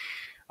thing.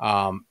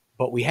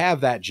 But we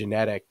have that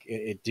genetic,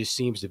 it just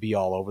seems to be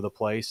all over the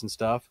place and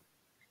stuff.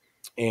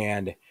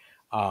 And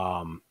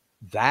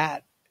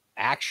that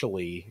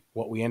actually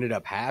what we ended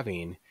up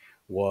having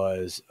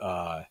was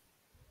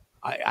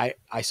I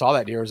saw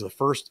that deer as the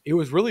first. It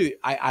was really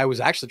I was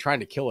actually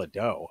trying to kill a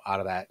doe out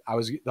of that.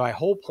 My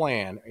whole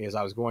plan is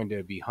I was going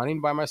to be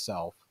hunting by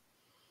myself.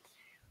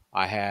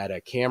 I had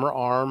a camera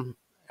arm.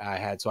 I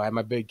had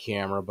my big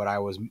camera, but I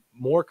was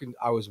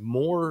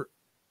more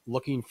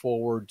looking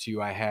forward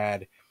to. I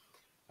had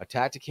a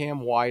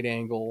Tacticam wide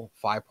angle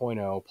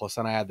 5.0, plus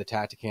then I had the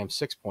Tacticam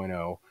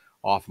 6.0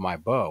 off my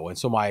bow. And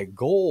so my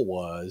goal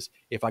was,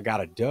 if I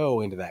got a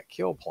doe into that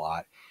kill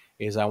plot,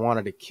 is I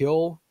wanted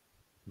to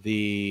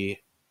the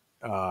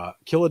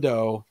kill a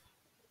doe,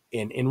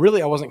 and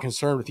really I wasn't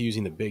concerned with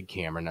using the big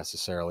camera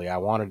necessarily. I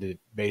wanted to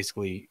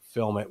basically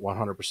film it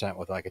 100%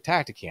 with like a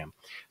Tacticam.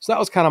 So that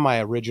was kind of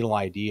my original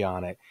idea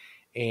on it.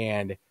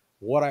 And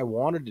what I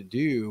wanted to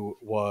do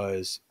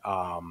was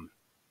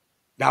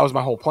that was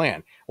my whole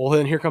plan. Well,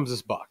 then here comes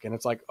this buck, and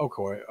it's like,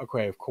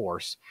 okay, of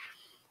course.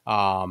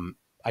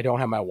 I don't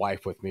have my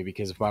wife with me,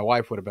 because if my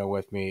wife would have been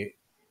with me,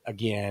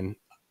 again,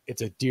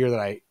 it's a deer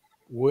that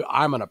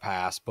I'm going to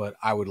pass, but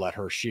I would let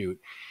her shoot.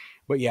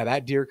 But yeah,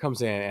 that deer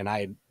comes in, and I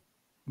had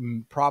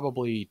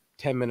probably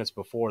 10 minutes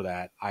before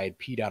that, I had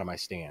peed out of my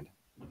stand.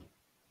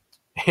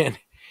 And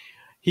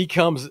he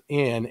comes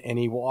in and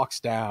he walks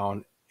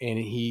down, and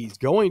he's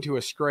going to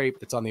a scrape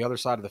that's on the other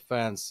side of the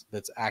fence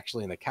that's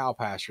actually in the cow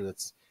pasture.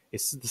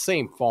 It's the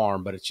same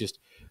farm, but it's just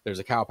there's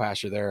a cow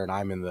pasture there, and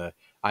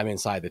I'm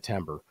inside the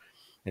timber.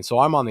 And so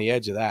I'm on the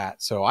edge of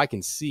that, so I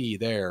can see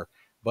there.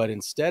 But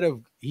instead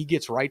of, he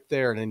gets right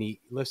there, and then he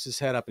lifts his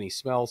head up and he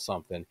smells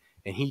something,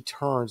 and he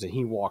turns and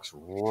he walks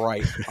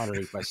right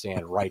underneath my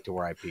stand, right to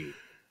where I peed.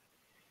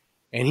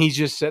 And he's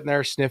just sitting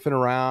there sniffing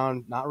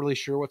around, not really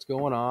sure what's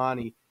going on.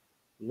 He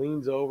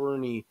leans over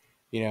and he,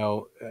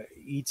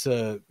 eats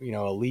a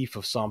leaf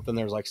of something.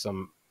 There's like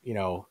some,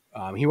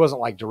 he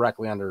wasn't like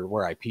directly under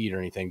where I peed or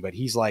anything, but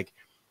he's like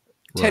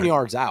 10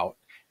 yards out,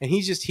 and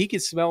he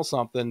could smell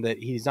something that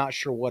he's not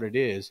sure what it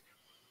is,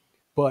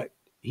 but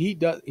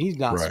he's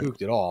not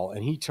spooked at all.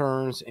 And he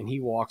turns and he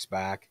walks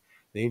back,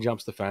 then he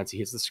jumps the fence, he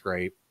hits the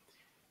scrape,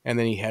 and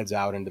then he heads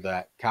out into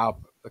the cow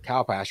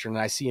pasture. And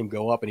I see him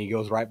go up, and he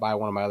goes right by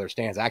one of my other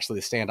stands, actually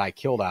the stand I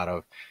killed out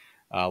of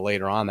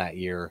later on that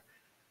year.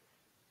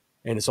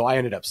 And so I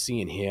ended up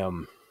seeing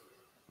him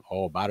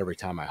about every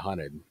time I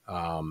hunted.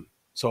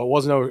 So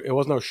it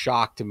was no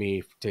shock to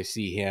me to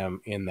see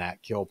him in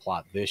that kill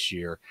plot this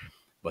year,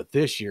 but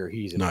this year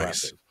he's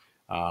impressive.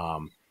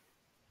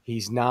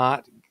 He's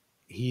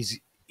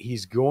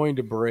going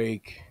to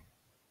break.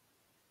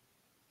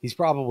 He's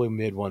probably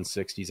mid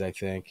 160s, I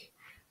think.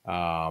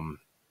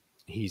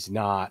 He's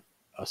not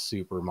a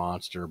super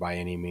monster by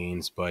any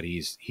means, but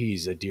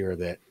he's a deer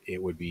that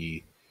it would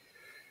be.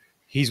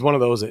 He's one of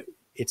those that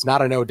it's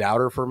not a no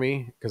doubter for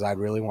me, because I'd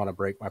really want to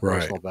break my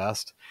personal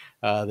best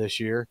this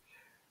year.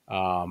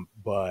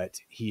 But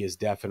he is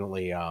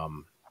definitely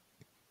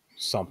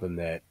something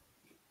that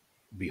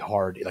be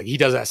hard. Like, he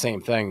does that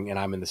same thing, and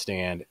I'm in the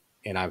stand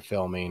and I'm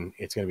filming.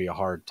 It's going to be a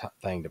hard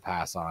thing to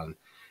pass on.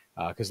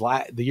 Because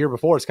the year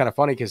before, it's kind of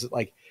funny because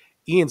like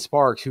Ian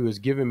Sparks, who has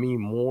given me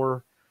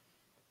more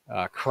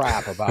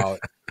crap about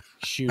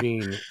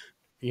shooting,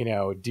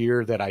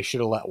 deer that I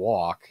should have let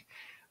walk.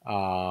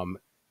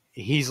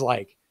 He's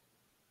like,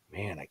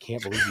 man, I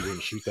can't believe you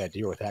didn't shoot that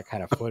deer with that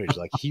kind of footage.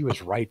 Like, he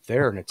was right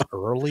there, and it's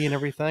early and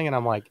everything. And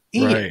I'm like,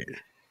 Ian,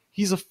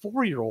 he's a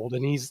 4-year-old,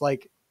 and he's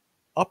like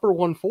upper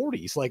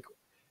 140s, like,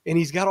 and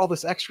he's got all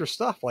this extra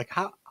stuff. Like,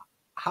 how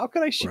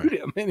could I shoot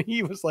him? And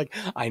he was like,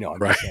 I know,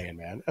 I'm just saying,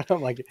 man. And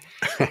I'm like,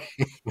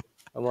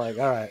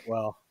 all right,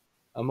 well,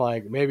 I'm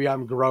like, maybe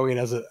I'm growing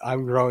as a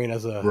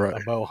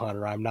bow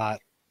hunter. I'm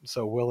not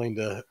so willing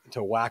to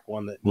whack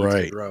one that needs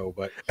to grow,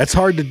 but that's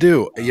hard to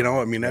do.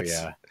 I mean,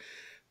 that's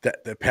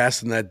that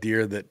passing that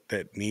deer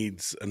that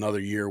needs another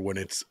year when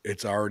it's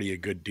already a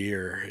good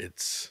deer.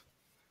 It's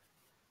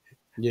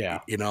the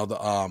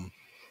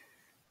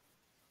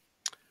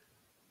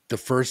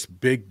first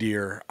big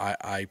deer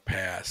I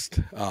passed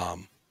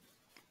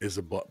is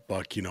a buck.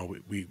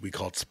 We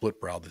called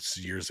split brow. This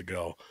is years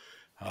ago.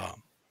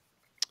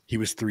 He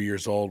was 3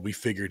 years old. We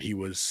figured he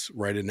was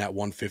right in that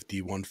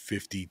 150,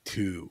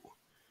 152.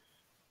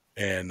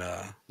 And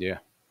a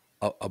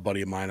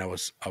buddy of mine I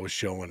was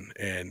showing,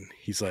 and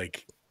he's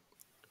like,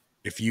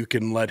 if you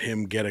can let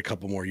him get a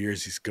couple more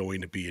years, he's going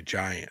to be a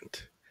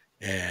giant.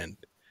 And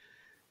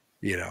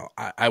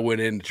I went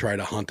in to try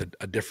to hunt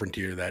a different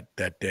deer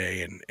that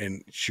day,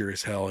 and sure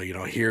as hell,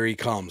 here he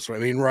comes. I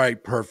mean,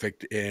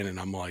 perfect in, and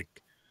I'm like,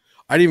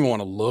 I didn't even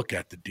want to look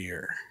at the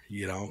deer,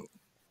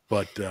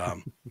 but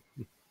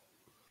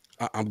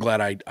I'm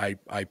glad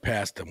I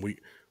passed him. We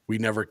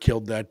never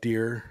killed that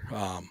deer,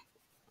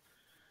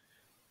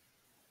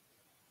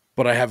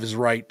 but I have his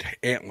right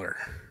antler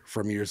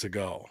from years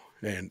ago,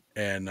 and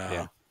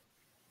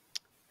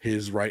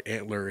his right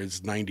antler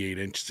is 98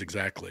 inches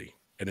exactly,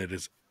 and it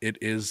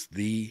is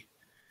the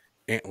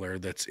antler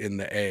that's in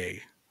the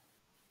A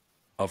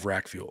of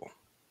RAKK Fuel.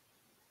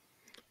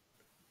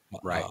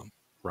 Right.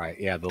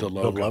 Yeah. The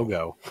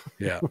logo.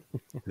 Yeah.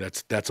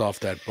 That's off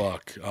that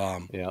buck.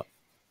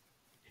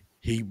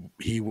 He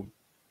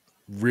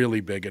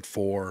really big at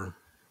 4.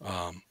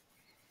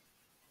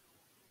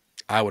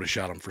 I would have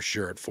shot him for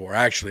sure at 4.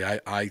 Actually,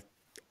 I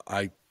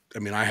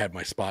mean, I had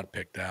my spot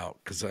picked out,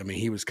 because I mean,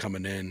 he was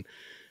coming in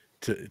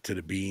to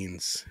the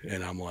beans,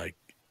 and I'm like,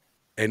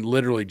 and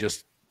literally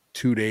just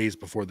 2 days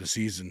before the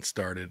season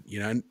started,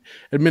 and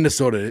in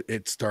Minnesota,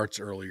 it starts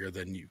earlier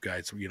than you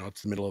guys,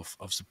 it's the middle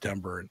of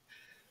September, and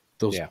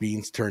those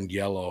beans turned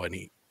yellow, and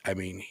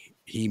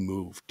he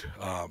moved.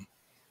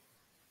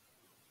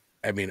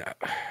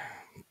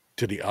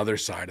 To the other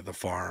side of the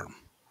farm.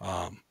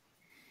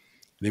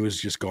 And he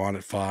was just gone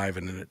at 5,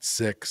 and then at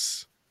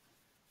 6,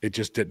 it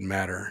just didn't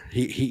matter.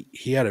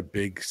 He had a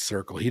big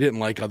circle. He didn't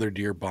like other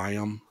deer by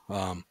him.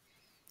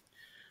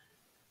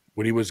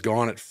 When he was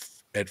gone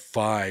at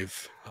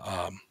 5,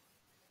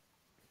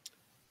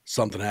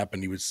 something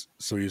happened. He was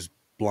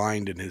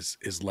blind in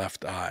his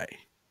left eye,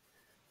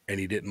 and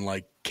he didn't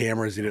like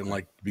cameras. He didn't Okay.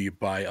 like to be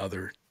by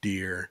other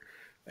deer,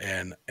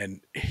 and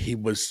he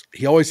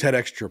always had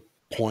extra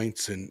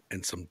points and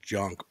some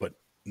junk, but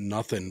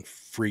nothing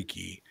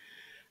freaky.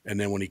 And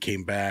then when he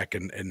came back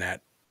and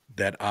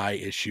that eye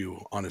issue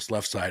on his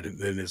left side and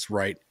then his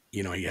right,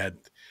 you know, he had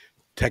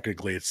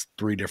technically it's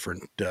three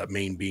different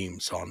main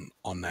beams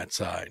on that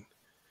side.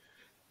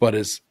 But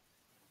as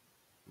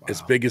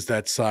Wow. big as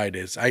that side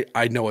is,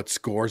 I know it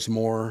scores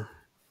more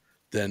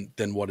than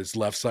what his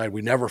left side.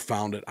 We never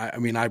found it. I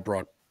mean, I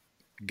brought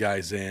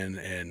guys in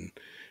and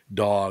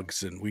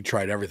dogs, and we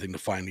tried everything to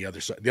find the other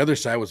side. The other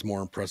side was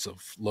more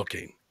impressive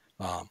looking,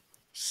 um,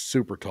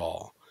 super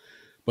tall,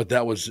 but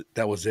that was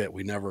it.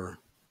 We never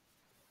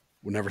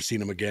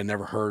seen him again.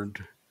 Never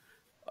heard,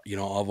 you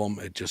know, of him.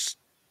 It just,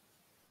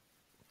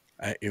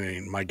 I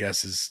mean, my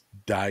guess is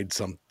died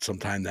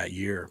sometime that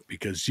year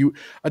because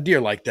a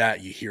deer like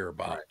that you hear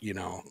about, Right. you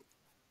know.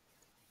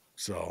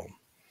 So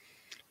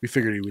we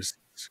figured he was.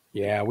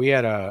 Yeah, we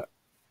had a.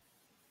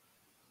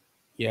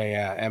 Yeah,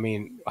 yeah. I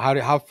mean,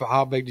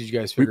 how big did you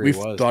guys figure he We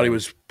was thought he then?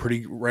 was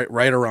pretty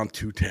right around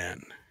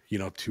 210, you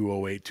know,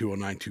 208,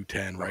 209,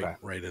 210, Okay.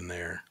 right in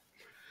there.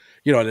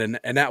 You know,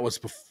 and that was,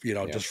 you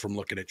know, Yeah. just from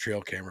looking at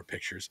trail camera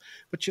pictures.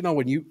 But you know,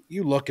 when you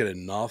look at Yeah.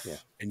 enough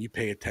and you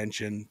pay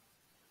attention,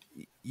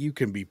 you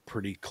can be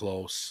pretty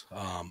close.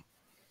 And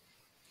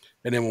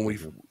then when we,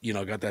 Hmm. you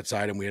know, got that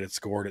side and we had it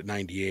scored at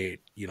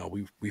 98, you know,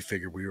 we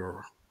figured we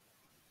were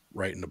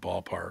right in the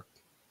ballpark.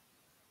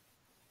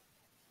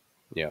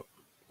 Yep.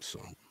 So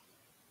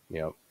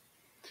Yep.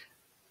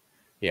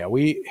 Yeah.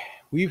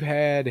 We've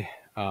had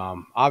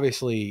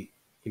obviously,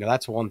 you know,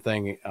 that's one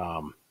thing.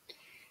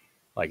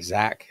 Like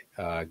Zach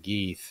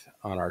Geeth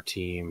on our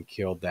team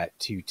killed that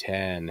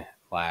 210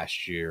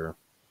 last year,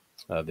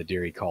 the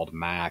deer he called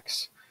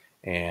Max,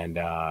 and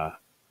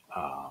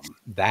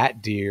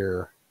that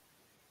deer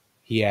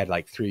he had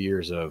like 3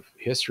 years of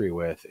history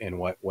with, and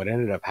what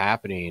ended up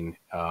happening,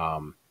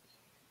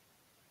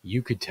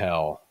 you could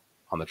tell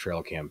on the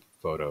trail cam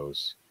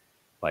photos,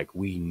 like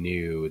we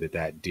knew that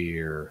that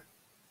deer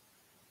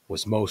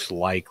was most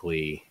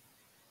likely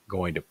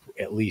going to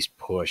at least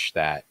push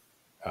that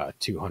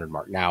 200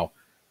 mark. Now,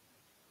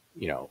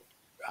 you know,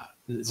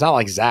 it's not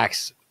like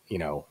Zach's, you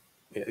know,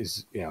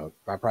 is, you know,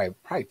 probably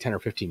 10 or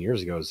 15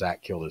 years ago,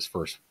 Zach killed his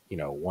first, you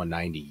know,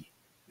 190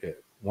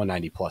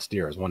 plus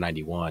deer. It was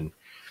 191,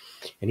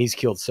 and he's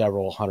killed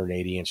several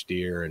 180-inch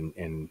deer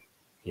and,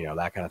 you know,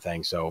 that kind of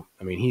thing. So,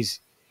 I mean,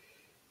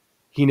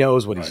 he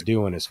knows what he's right,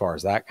 doing as far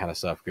as that kind of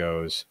stuff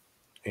goes.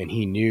 And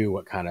he knew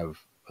what kind of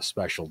a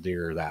special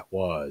deer that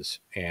was.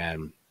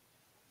 And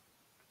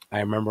I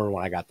remember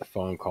when I got the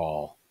phone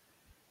call,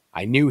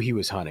 I knew he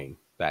was hunting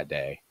that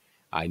day.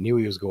 I knew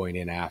he was going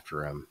in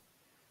after him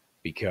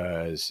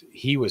because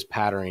he was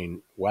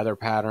patterning weather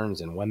patterns.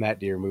 And when that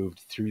deer moved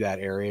through that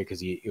area,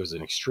 because it was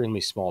an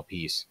extremely small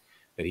piece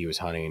that he was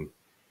hunting,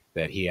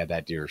 that he had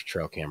that deer's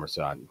trail cameras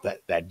on.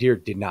 That deer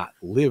did not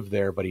live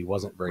there, but he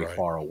wasn't very right,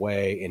 far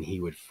away, and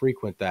he would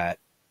frequent that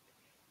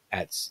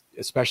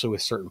especially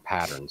with certain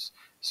patterns,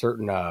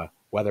 certain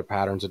weather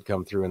patterns would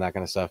come through and that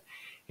kind of stuff,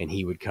 and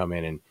he would come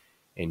in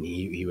and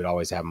he would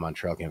always have them on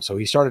trail cam. So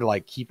he started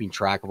like keeping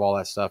track of all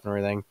that stuff and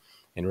everything,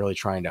 and really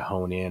trying to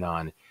hone in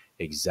on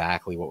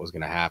exactly what was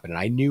going to happen. And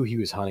I knew he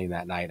was hunting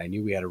that night. I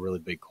knew we had a really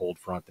big cold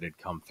front that had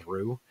come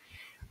through.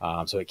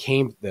 So it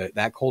came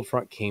that cold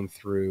front came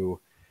through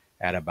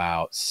at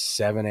about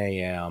 7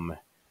 a.m.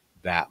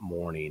 that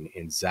morning,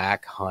 and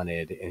Zach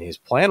hunted, and his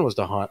plan was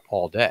to hunt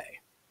all day,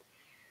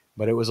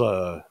 but it was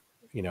a,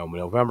 you know,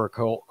 November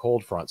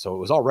cold front, so it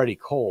was already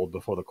cold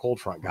before the cold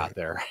front got right,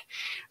 there.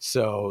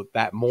 So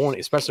that morning,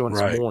 especially when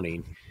it's right,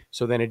 morning,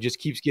 so then it just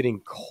keeps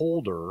getting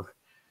colder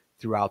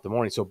throughout the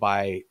morning. So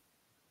by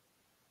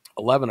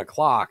 11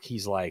 o'clock,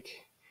 he's like,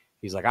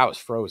 I was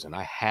frozen.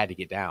 I had to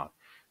get down.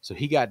 So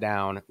he got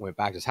down, went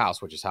back to his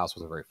house, which his house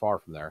wasn't very far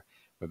from there.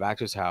 Went back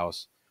to his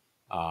house,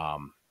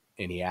 and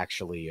he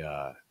actually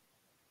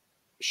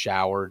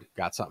showered,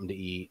 got something to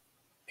eat,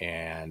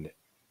 and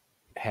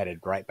headed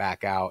right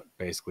back out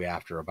basically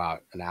after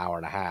about an hour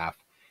and a half,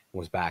 and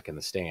was back in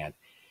the stand.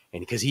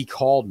 And because he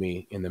called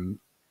me when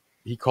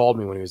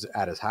he was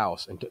at his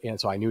house, and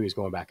so I knew he was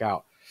going back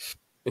out.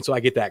 And so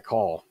I get that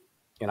call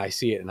and I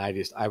see it, and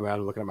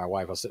I'm looking at my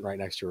wife. I was sitting right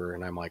next to her,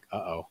 and I'm like,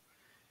 uh-oh.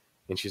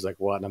 And she's like,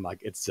 what? And I'm like,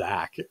 it's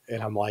Zach.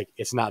 And I'm like,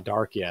 it's not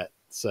dark yet,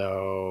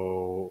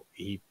 so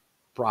he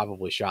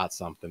probably shot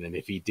something, and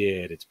if he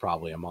did, it's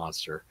probably a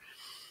monster.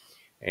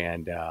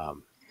 And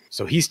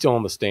so he's still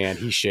on the stand,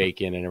 he's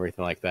shaking and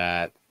everything like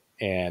that,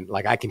 and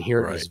like I can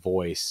hear it in his right,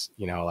 voice,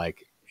 you know,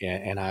 like,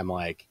 and I'm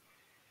like,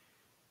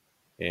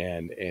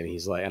 and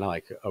he's like, and I'm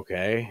like,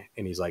 okay,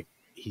 and he's like,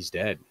 he's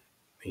dead.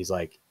 He's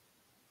like,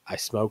 I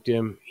smoked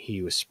him,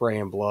 he was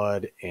spraying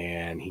blood,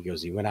 and he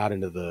goes, he went out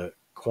into the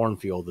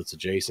cornfield that's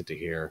adjacent to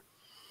here.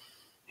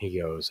 He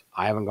goes,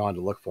 I haven't gone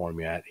to look for him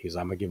yet. He's,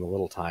 I'm gonna give him a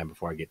little time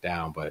before I get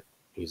down, but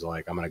he's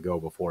like, I'm gonna go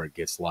before it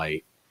gets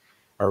light,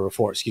 or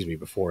before, excuse me,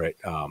 before it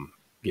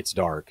gets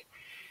dark.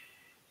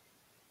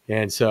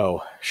 And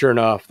so, sure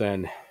enough,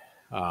 then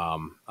I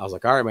was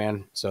like, all right,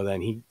 man. So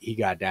then he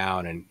got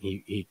down, and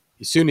he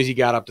as soon as he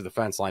got up to the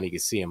fence line, he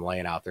could see him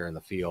laying out there in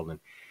the field, and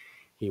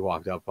he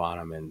walked up on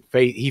him, and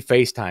he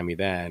FaceTimed me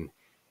then,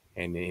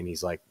 and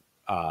he's like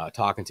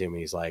talking to me.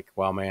 He's like,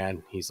 well,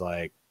 man, he's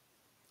like,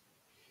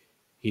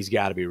 he's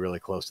got to be really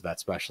close to that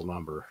special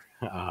number.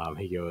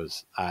 He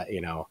goes,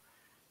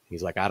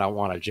 he's like, I don't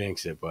want to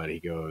jinx it, but he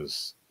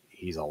goes,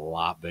 he's a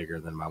lot bigger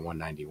than my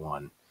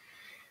 191.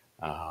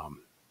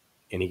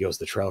 And he goes,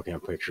 the trail cam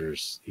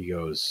pictures, he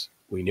goes,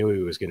 we knew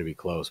he was going to be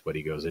close, but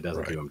he goes, it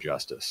doesn't do him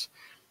justice.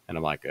 And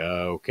I'm like,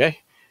 okay.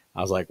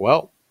 I was like,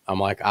 well, I'm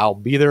like, I'll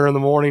be there in the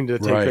morning to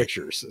take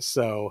pictures.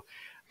 So,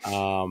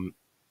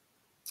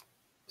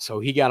 so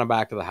he got him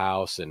back to the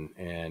house and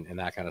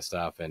that kind of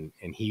stuff. And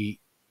he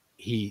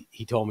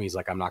told me, he's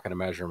like, I'm not going to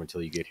measure him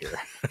until you get here.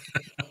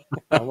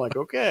 I'm like,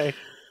 okay.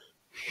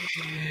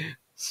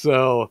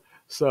 So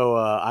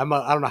I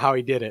don't know how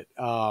he did it.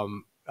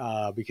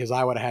 Because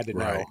I would have had to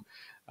know.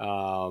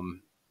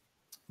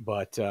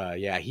 But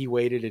yeah, he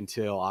waited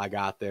until I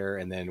got there,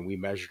 and then we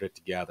measured it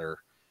together,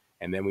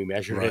 and then we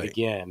measured it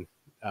again,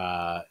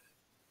 to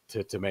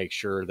make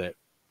sure that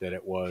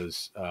it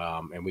was,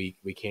 and we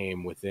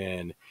came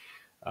within,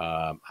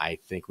 I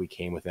think we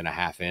came within a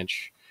half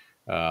inch,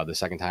 the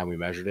second time we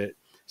measured it.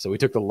 So we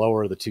took the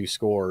lower of the two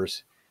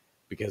scores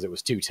because it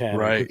was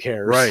 210. Who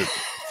cares? Right.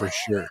 For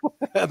sure.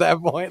 At that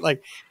point,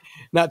 like,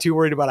 not too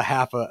worried about a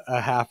half an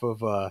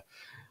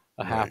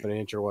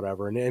inch or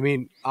whatever. And I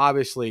mean,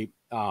 obviously,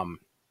 he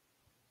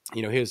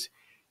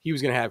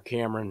was going to have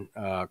Cameron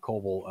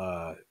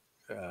Coble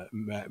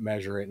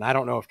measure it, and I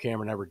don't know if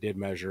Cameron ever did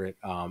measure it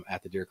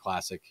at the Deer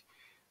Classic.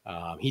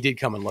 He did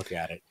come and look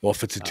at it. Well,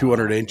 if it's a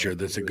 200 incher,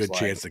 there's a good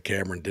chance that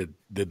Cameron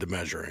did the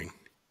measuring.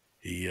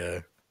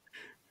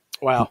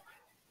 Well,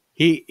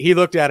 he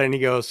looked at it and he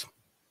goes,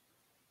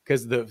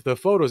 because the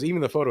photos,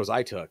 even the photos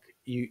I took,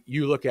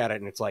 you look at it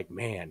and it's like,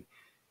 man,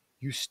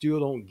 you still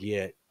don't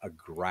get a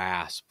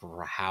grasp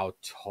for how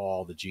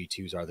tall the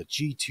G2s are. The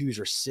G2s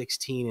are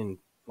 16 and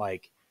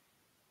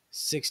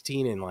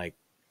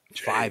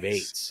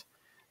 5/8,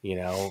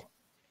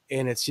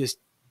 and it's just,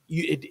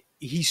 he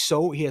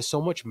has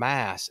so much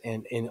mass,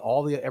 and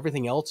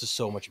everything else is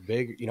so much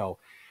bigger.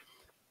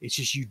 It's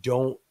just,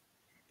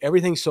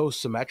 everything's so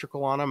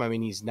symmetrical on him. I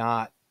mean, he's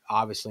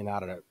obviously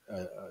not a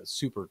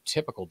super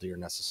typical deer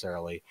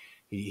necessarily.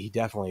 He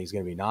definitely is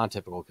going to be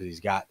non-typical because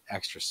he's got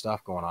extra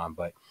stuff going on,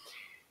 but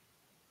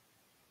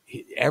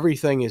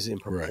everything is in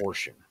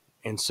proportion.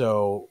 And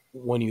so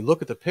when you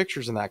look at the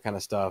pictures and that kind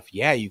of stuff,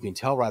 yeah, you can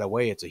tell right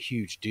away it's a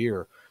huge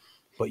deer,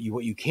 but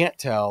what you can't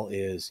tell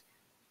is,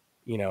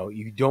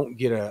 you don't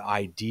get an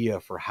idea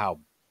for how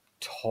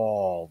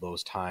tall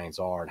those tines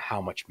are and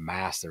how much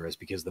mass there is,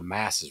 because the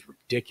mass is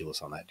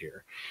ridiculous on that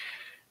deer.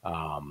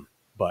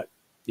 But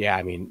yeah,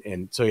 I mean,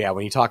 and so, yeah,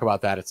 when you talk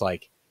about that, it's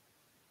like,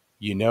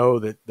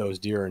 that those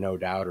deer are no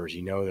doubters,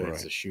 that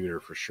it's a shooter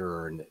for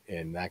sure,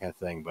 and that kind of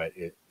thing. But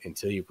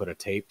until you put a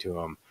tape to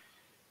them,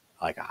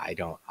 like, I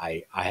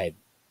had,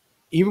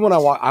 even when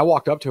I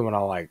walked up to him and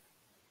I'm like,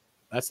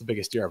 that's the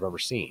biggest deer I've ever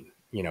seen,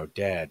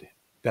 dead,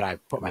 that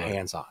I've put my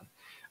hands on.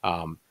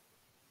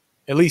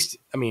 At least,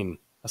 I mean,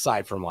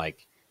 aside from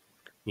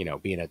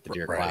being at the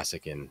Deer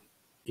Classic and,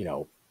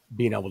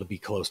 being able to be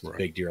close to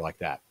big deer like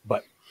that.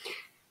 But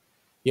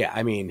yeah,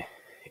 I mean,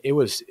 it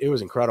was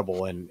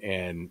incredible.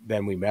 And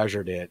then we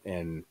measured it,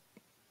 and,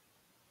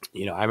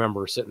 I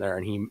remember sitting there,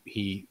 and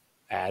he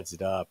adds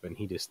it up, and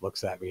he just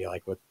looks at me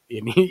like, and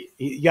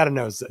you got to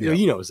know,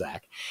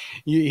 Zach,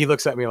 he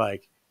looks at me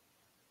like,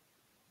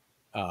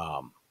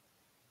 I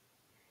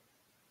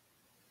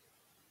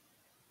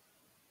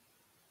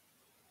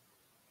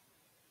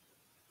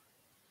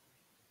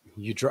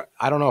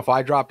don't know if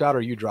I dropped out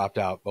or you dropped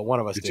out, but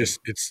one of us did.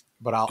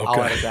 But I'll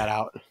edit that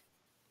out.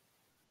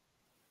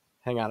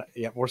 Hang on.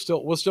 Yeah, we're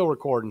still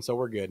recording, so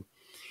we're good.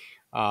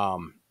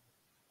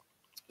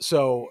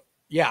 So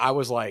yeah, I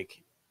was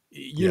like,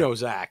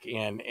 Zach,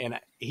 and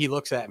he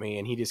looks at me,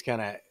 and he just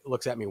kind of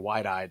looks at me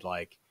wide-eyed,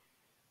 like,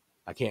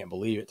 I can't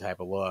believe it type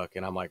of look.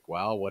 And I'm like,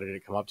 well, what did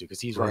it come up to?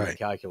 Because he's running the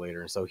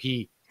calculator. And so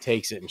he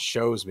takes it and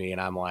shows me,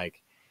 and I'm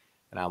like,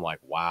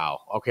 wow,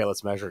 okay,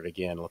 let's measure it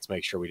again. Let's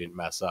make sure we didn't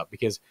mess up,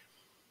 because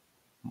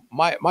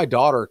my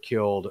daughter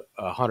killed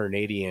a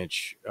 180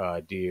 inch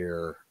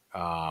deer.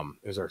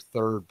 It was her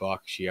third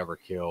buck she ever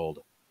killed,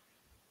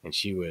 and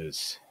she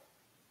was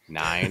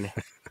 9.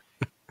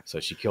 So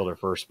she killed her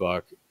first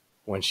buck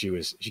when she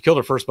was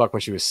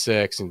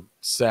 6 and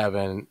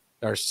 7,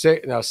 or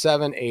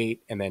 7,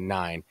 8, and then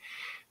 9.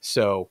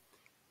 So,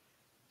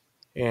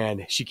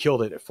 and she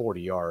killed it at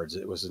 40 yards.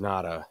 It was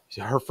not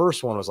her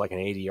first one was like an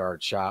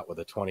 80-yard shot with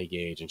a 20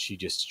 gauge. And she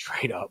just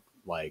straight up,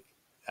 like,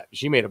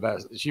 she made one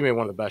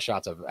of the best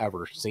shots I've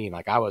ever seen.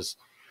 Like,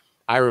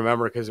 I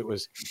remember, because it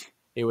was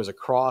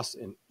across,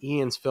 and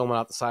Ian's filming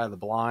out the side of the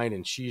blind,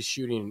 and she's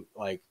shooting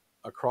like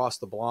across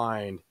the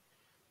blind,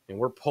 and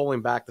we're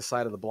pulling back the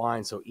side of the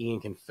blind so Ian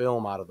can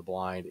film out of the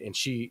blind. And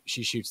she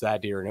shoots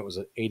that deer, and it was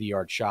an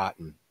 80-yard shot.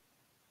 And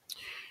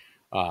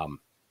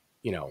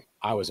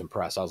I was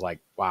impressed. I was like,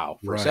 wow,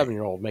 for a Right.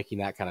 7-year-old making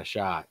that kind of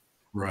shot,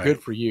 Right.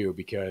 good for you,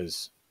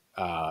 because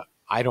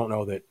I don't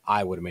know that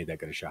I would have made that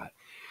good a shot.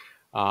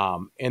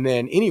 And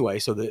then anyway,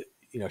 so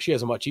she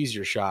has a much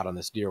easier shot on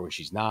this deer when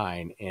she's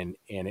 9, and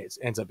it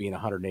ends up being a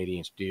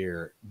 180-inch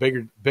deer,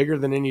 bigger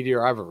than any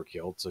deer I've ever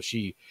killed. So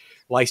she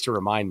likes to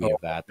remind me Oh,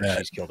 of that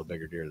she's killed a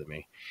bigger deer than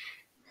me.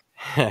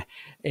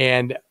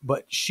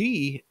 But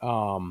she,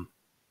 I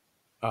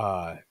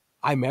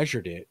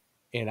measured it,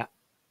 and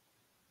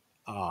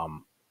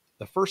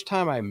the first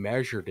time I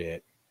measured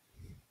it,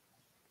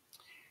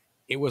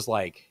 it was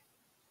like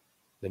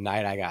the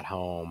night I got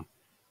home,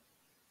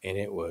 and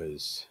it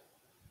was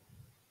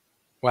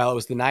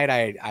the night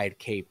I had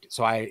caped.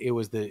 So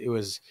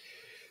let's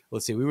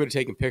see, we would have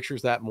taken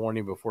pictures that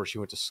morning before she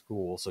went to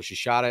school. So she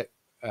shot it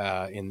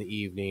in the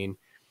evening,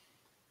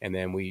 and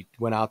then we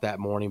went out that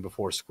morning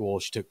before school.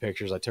 She took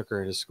pictures. I took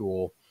her into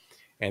school,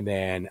 and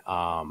then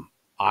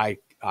I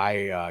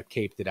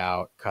caped it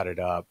out, cut it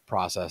up,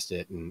 processed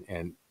it,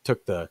 and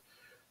took the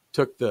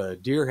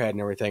deer head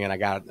and everything, and I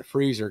got it in the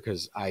freezer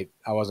because I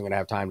wasn't going to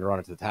have time to run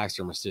it to the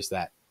taxidermist just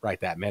that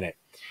minute.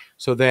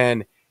 So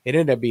then it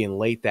ended up being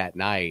late that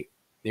night.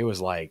 It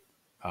was like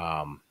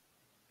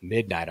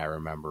midnight, I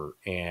remember,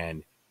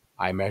 and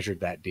I measured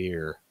that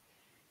deer,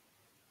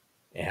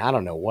 and I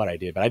don't know what I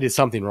did, but I did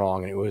something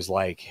wrong, and it was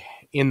like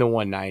in the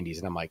 190s,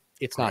 and I'm like,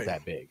 it's not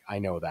that big. I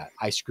know that.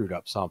 I screwed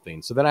up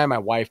something. So then I had my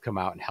wife come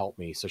out and help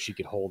me so she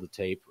could hold the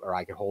tape, or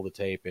I could hold the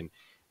tape, and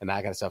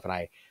that kind of stuff. And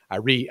I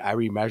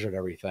remeasured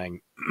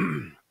everything,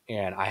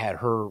 and I had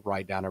her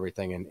write down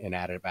everything and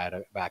add it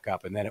back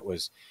up. And then it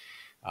was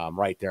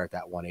right there at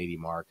that 180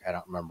 mark. I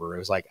don't remember. It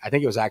was like, I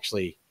think it was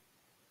actually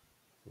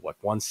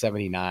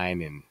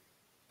 179 and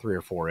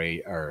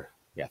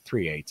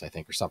 3/8, I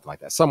think, or something like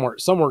that. Somewhere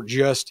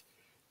just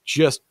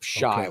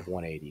shy of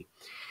 180.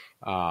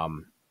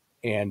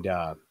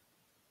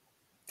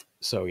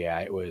 So yeah,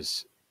 it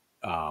was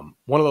one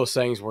of those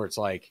things where it's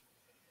like,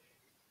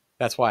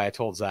 that's why I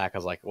told Zach, I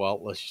was like, well,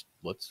 let's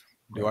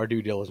do our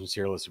due diligence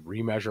here. Let's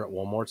remeasure it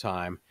one more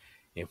time.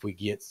 If we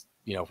get,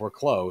 if we're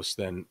close,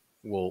 then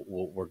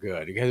we're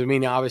good. Because I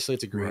mean, obviously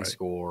it's a green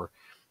score,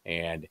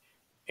 and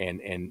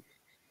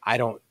I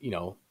don't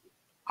know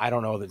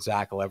that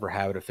Zach will ever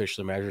have it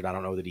officially measured. I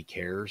don't know that he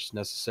cares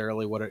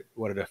necessarily what it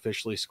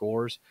officially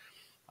scores.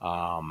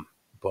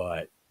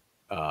 But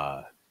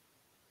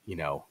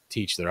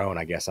teach their own,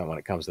 I guess, when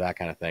it comes to that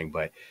kind of thing.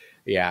 But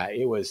yeah,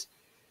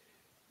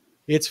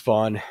 it's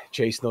fun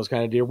chasing those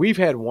kind of deer. We've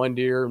had one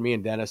deer me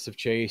and Dennis have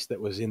chased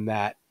that was in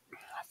that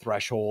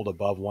threshold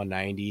above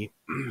 190.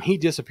 He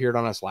disappeared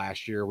on us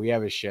last year. We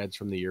have his sheds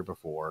from the year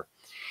before.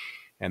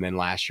 And then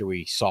last year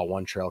we saw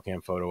one trail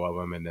cam photo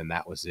of him, and then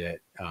that was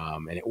it.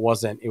 And it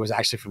was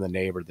actually from the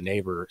neighbor. The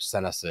neighbor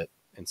sent us it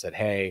and said,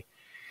 hey,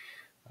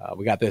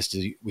 we got this.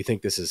 We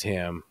think this is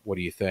him. What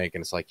do you think?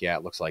 And it's like, yeah,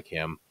 it looks like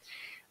him.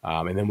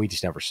 And then we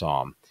just never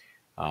saw him.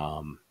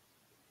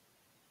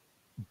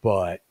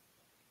 But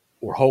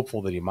we're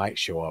hopeful that he might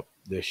show up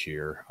this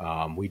year.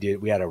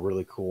 We had a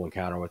really cool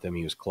encounter with him.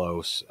 He was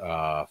close,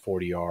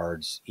 40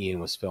 yards. Ian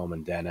was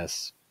filming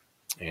Dennis.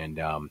 And,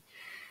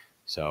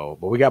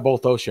 but we got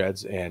both those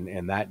sheds,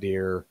 and that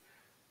deer,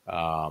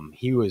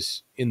 he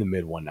was in the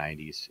mid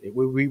 190s.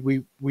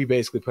 We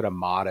basically put a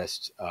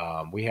modest,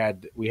 we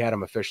had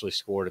him officially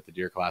scored at the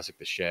Deer Classic,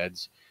 the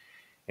sheds,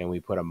 and we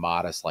put a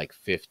modest like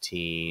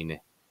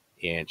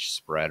 15-inch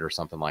spread or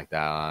something like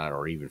that,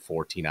 or even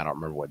 14. I don't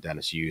remember what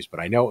Dennis used, but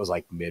I know it was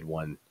like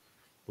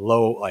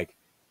low, like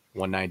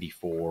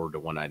 194 to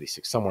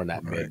 196, somewhere in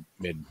that mid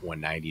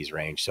 190s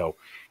range. So,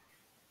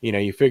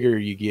 you figure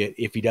you get,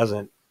 if he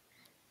doesn't,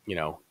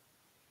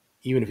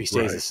 even if he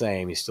stays the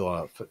same, he's still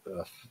a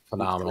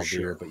phenomenal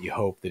deer, but you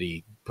hope that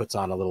he puts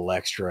on a little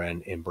extra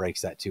and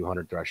breaks that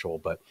 200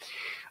 threshold. But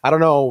I don't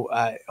know,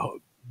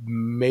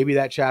 maybe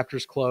that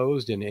chapter's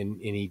closed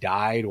and he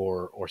died,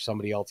 or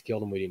somebody else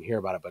killed him. We didn't hear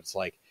about it, but it's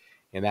like,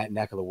 in that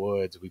neck of the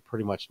woods, we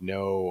pretty much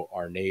know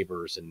our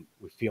neighbors, and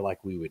we feel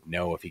like we would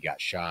know if he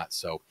got shot.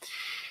 So,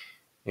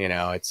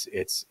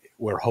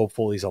 we're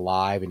hopeful he's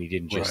alive and he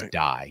didn't just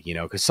die,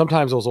 because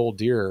sometimes those old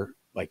deer,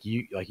 like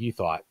you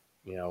thought,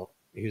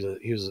 he was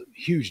a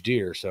huge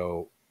deer.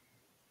 So,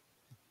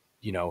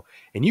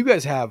 and you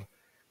guys have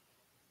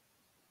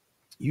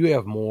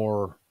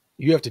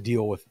to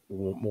deal with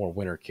more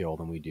winter kill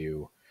than we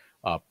do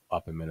up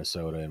in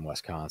Minnesota and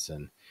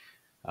Wisconsin.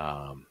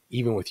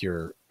 Even with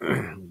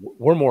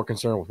we're more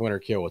concerned with winter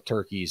kill with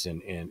turkeys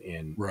and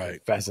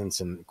pheasants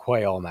and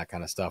quail and that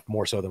kind of stuff,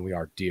 more so than we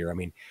are deer. I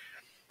mean,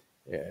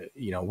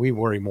 we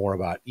worry more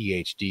about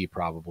EHD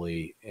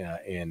probably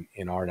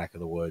in our neck of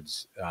the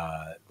woods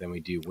than we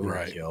do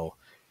winter kill.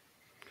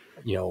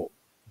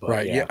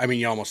 But yeah. I mean,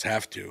 you almost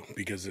have to,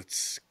 because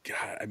it's,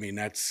 God, I mean,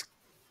 that's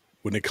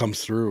when it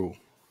comes through.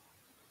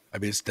 I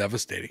mean, it's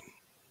devastating.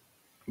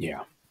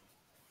 Yeah.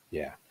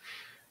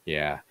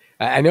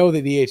 I know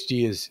that the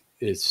EHD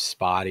is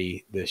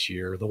spotty this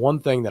year. The one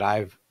thing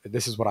that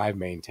this is what I've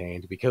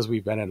maintained, because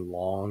we've been in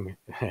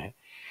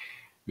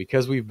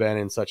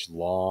such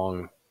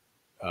long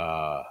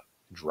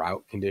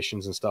drought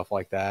conditions and stuff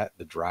like that.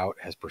 The drought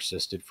has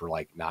persisted for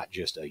like not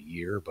just a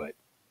year, but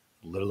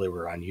literally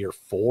we're on year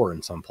 4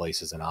 in some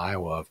places in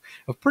Iowa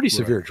of pretty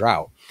severe Right.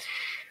 drought.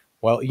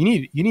 Well,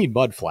 you need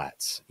mud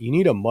flats. You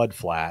need a mud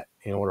flat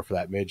in order for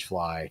that midge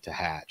fly to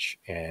hatch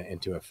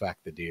and to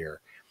affect the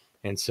deer.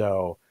 And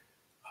so,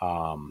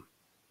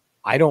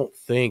 I don't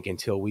think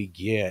until we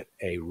get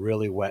a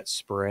really wet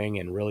spring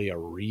and really a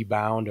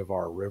rebound of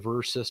our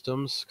river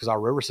systems, because our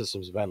river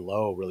systems have been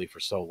low really for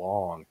so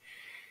long,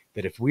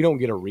 that if we don't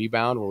get a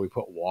rebound where we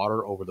put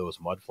water over those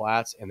mud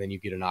flats and then you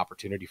get an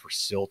opportunity for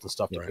silt and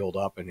stuff to Right. build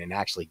up and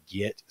actually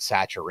get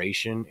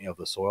saturation of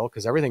the soil,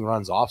 because everything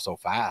runs off so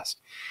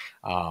fast,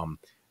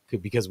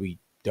 because we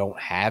don't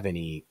have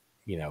any,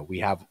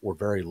 we're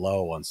very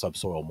low on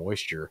subsoil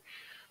moisture.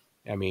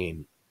 I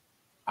mean,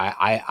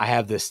 I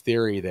have this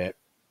theory that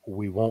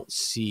we won't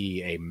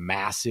see a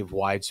massive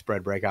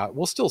widespread breakout.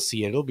 We'll still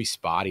see it. It'll be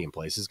spotty in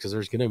places because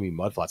there's going to be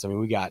mud flats. I mean,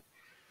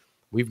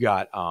 we've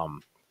got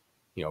farm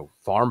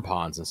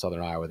ponds in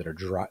southern Iowa that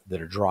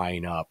are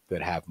drying up,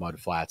 that have mud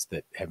flats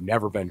that have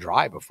never been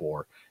dry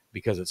before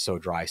because it's so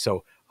dry.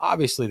 So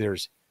obviously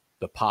there's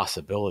the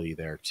possibility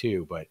there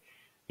too. But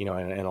and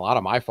a lot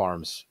of my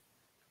farms,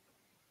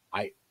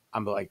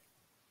 I'm like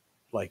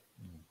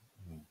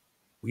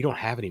we don't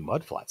have any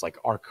mud flats. Like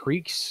our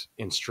creeks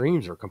and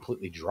streams are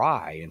completely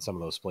dry in some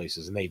of those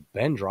places, and they've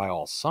been dry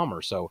all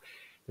summer. So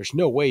there's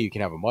no way you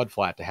can have a mud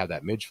flat to have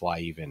that midge fly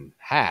even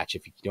hatch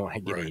if you don't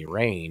get Right. any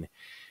rain.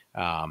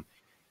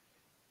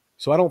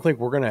 So I don't think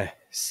we're gonna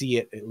see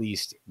it, at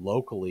least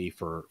locally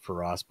for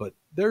us. But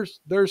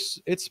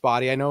it's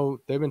spotty. I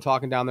know they've been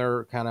talking down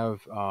there, kind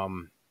of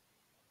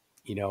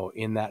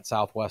in that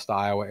southwest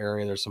Iowa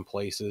area. There's some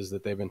places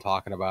that they've been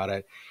talking about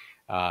it.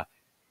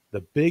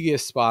 The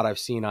biggest spot I've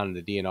seen on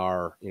the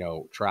DNR,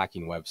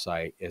 tracking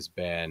website has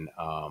been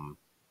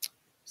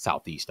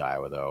southeast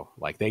Iowa, though.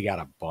 Like they got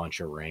a bunch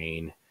of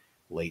rain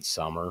late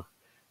summer.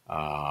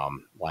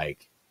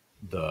 Like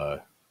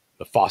the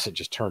faucet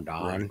just turned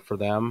on for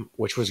them,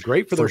 which was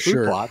great for their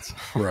food plots.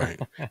 Right.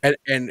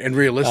 And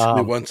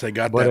realistically, once they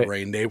got that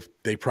rain,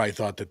 they probably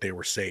thought that they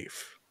were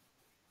safe.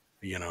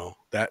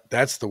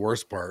 That's the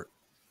worst part.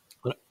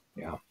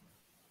 Yeah.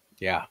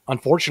 Yeah.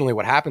 Unfortunately,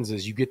 what happens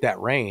is you get that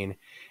rain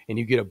and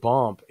you get a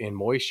bump in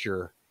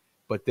moisture,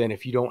 but then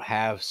if you don't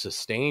have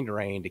sustained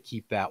rain to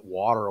keep that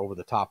water over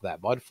the top of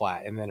that mud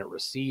flat, and then it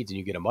recedes and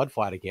you get a mud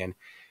flat again,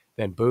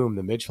 then boom,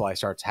 the midge fly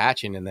starts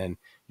hatching, and then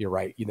you're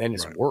right. Then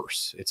it's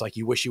worse. It's like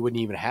you wish you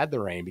wouldn't even had the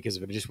rain, because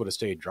if it just would have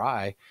stayed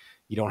dry,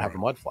 you don't have a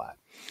mud flat.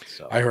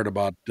 So I heard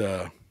about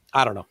I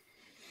don't know,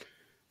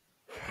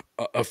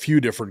 a few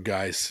different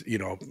guys,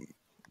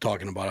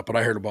 talking about it, but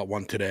I heard about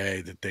one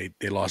today that they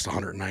lost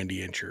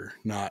 190 incher,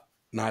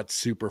 not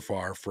super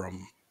far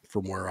from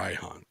where I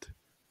hunt.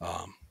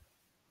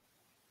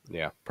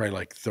 Yeah, probably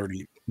like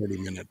 30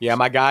 minutes. Yeah,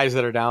 my guys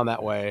that are down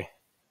that way,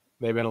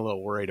 they've been a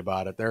little worried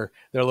about it. They're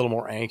a little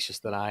more anxious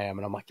than I am,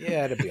 and I'm like,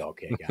 yeah, it'll be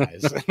okay,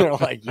 guys. And they're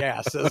like,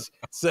 yeah,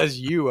 says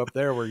you up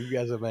there where you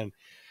guys have been,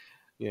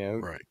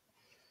 right.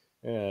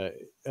 And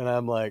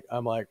I'm like,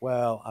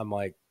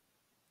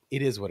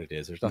 it is what it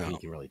is. There's nothing you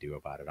can really do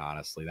about it,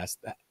 honestly. That's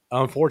that.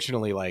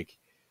 Unfortunately, like,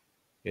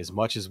 as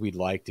much as we'd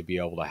like to be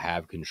able to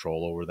have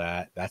control over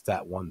that, that's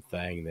that one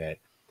thing that,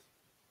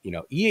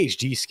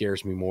 EHD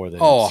scares me more than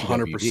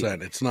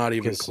 100%. It's not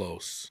even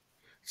close.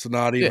 It's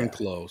not even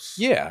close.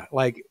 Yeah,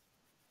 like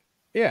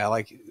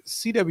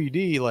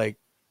CWD, like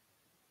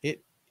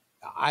it.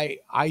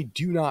 I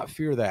do not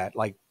fear that.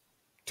 Like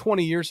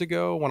 20 years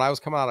ago, when I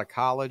was coming out of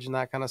college and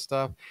that kind of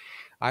stuff,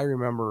 I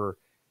remember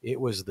it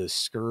was the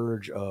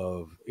scourge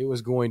of, it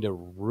was going to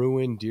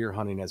ruin deer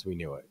hunting as we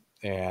knew it.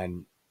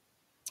 And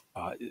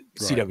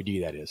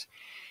CWD, that is.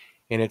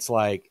 And it's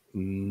like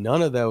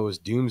none of those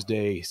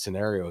doomsday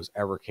scenarios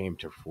ever came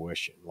to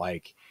fruition.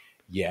 Like,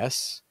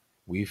 yes,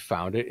 we've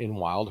found it in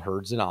wild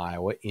herds in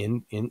Iowa,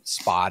 in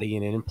spotty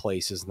and in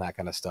places and that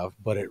kind of stuff,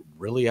 but it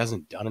really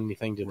hasn't done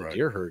anything to the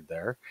deer herd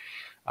there.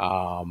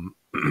 And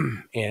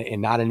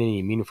not in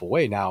any meaningful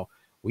way. Now,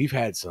 we've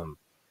had some,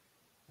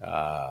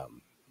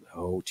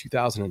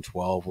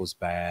 2012 was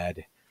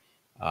bad,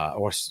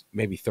 or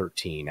maybe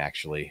 13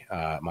 actually,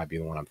 might be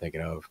the one I'm thinking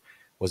of,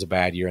 was a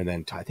bad year. And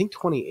then I think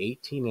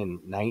 2018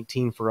 and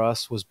 19 for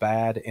us was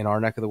bad in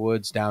our neck of the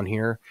woods down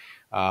here,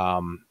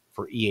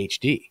 for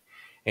EHD.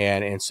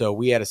 And so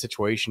we had a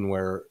situation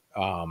where,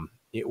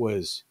 it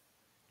was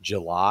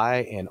July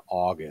and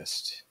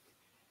August,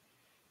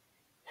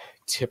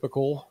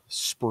 typical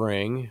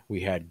spring.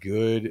 We had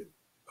good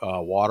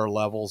water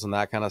levels and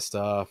that kind of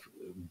stuff.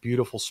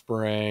 Beautiful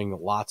spring,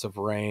 lots of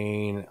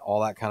rain,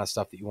 all that kind of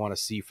stuff that you want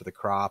to see for the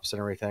crops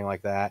and everything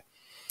like that.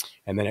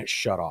 And then it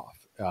shut off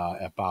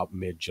about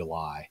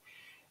mid-July,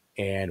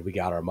 and we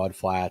got our mud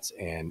flats,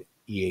 and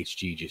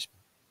EHG just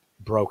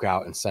broke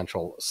out in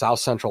south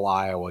central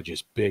Iowa,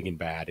 just big and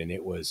bad. And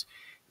it was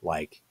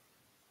like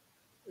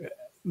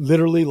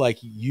literally like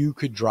you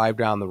could drive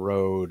down the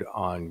road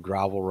on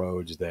gravel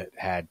roads that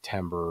had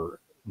timber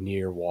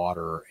near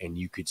water and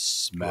you could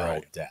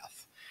smell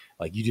death.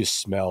 Like you just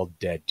smelled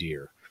dead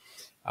deer.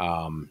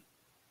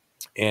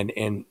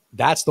 and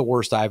that's the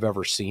worst I've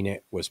ever seen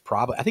it. Was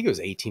probably, I think it was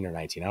 18 or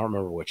 19. I don't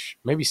remember which.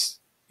 Maybe,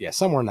 yeah,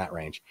 somewhere in that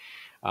range.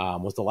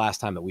 Was the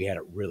last time that we had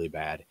it really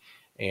bad.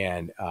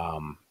 And uh,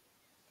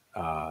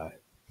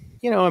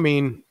 I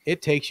mean,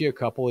 it takes you a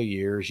couple of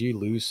years. You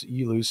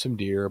lose some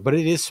deer, but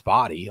it is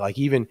spotty. Like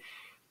even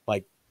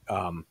like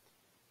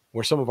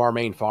where some of our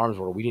main farms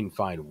were, we didn't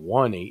find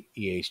one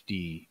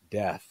EHD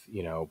death,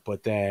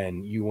 but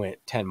then you went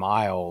 10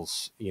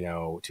 miles,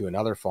 to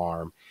another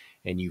farm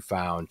and you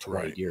found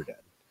 20 deer dead,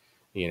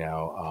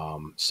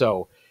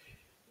 so,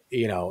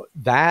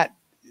 that,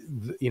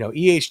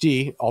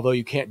 EHD, although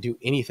you can't do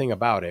anything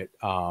about it,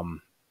 uh,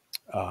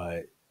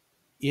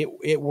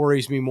 it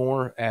worries me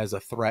more as a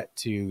threat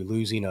to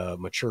losing a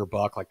mature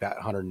buck like that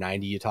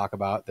 190 you talk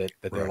about that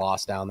they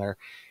lost down there.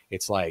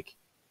 It's like,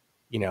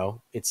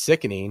 it's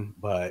sickening,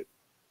 but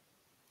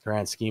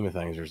grand scheme of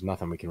things, there's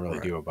nothing we can really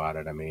do about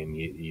it. I mean,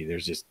 it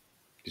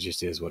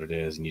just is what it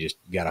is. And you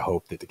got to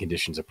hope that the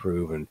conditions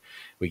improve and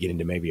we get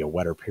into maybe a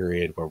wetter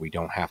period where we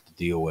don't have to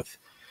deal with,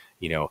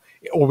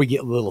 or we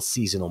get little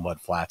seasonal mud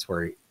flats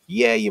where,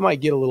 yeah, you might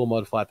get a little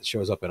mud flat that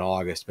shows up in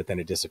August, but then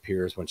it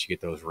disappears once you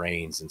get those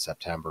rains in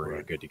September and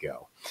you're good to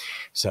go.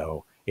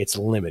 So it's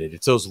limited.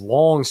 It's those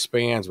long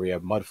spans where you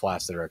have mud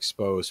flats that are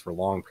exposed for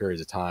long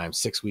periods of time,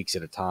 6 weeks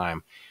at a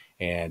time.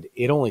 And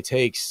it only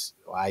takes,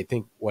 I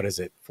think,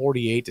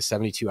 48 to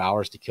 72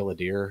 hours to kill a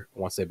deer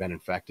once they've been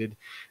infected.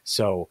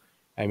 So,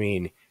 I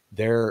mean,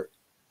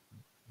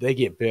 they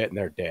get bit and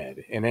they're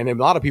dead. And then a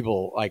lot of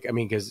people, like, I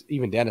mean, because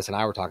even Dennis and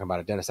I were talking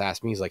about it. Dennis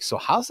asked me, he's like, so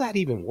how's that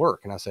even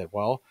work? And I said,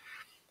 well,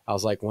 I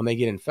was like, when they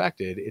get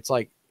infected, it's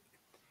like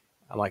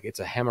it's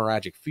a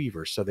hemorrhagic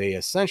fever. So they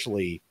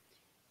essentially,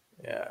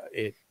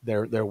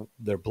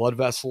 their blood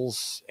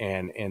vessels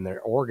and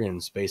their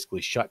organs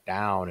basically shut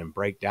down and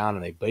break down,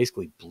 and they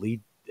basically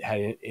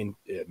had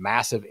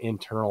massive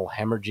internal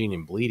hemorrhaging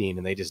and bleeding,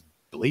 and they just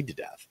bleed to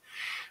death.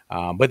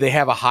 But they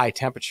have a high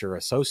temperature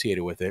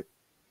associated with it.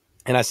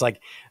 And it's like,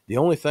 the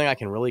only thing I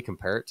can really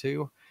compare it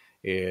to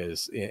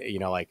is,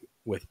 like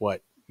with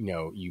what,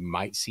 you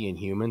might see in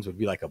humans would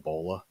be like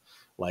Ebola.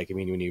 Like, I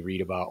mean, when you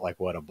read about like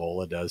what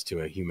Ebola does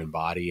to a human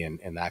body and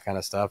that kind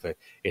of stuff,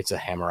 it's a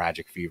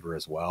hemorrhagic fever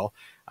as well.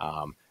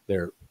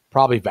 They're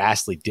probably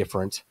vastly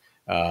different,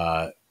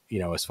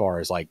 as far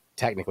as like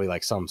technically,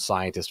 like some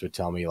scientist would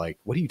tell me, like,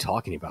 what are you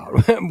talking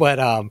about? But,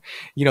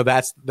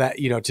 that's that,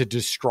 to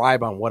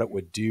describe on what it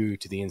would do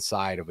to the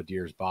inside of a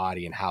deer's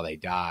body and how they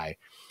die.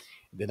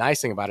 The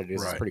nice thing about it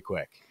is it's pretty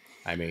quick.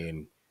 I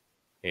mean,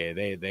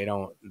 they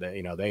don't,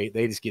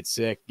 they just get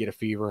sick, get a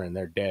fever, and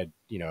they're dead,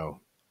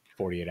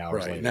 48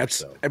 hours later. And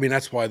that's, I mean,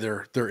 that's why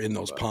they're in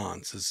those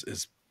ponds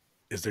is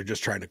they're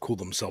just trying to cool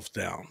themselves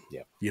down.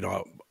 Yeah.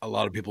 A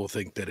lot of people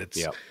think that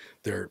it's,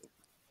 they're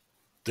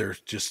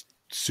just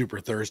super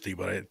thirsty,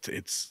 but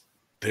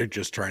they're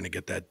just trying to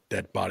get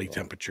that body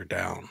temperature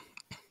down.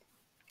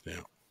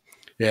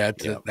 Yeah.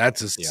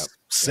 That's a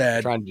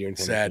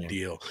sad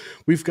deal.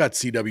 We've got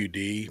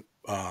CWD,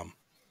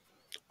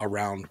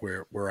 around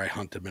where I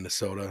hunt in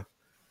Minnesota,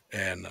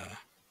 and,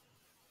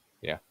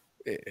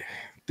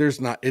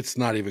 it's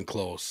not even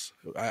close.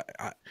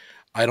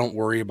 I don't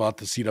worry about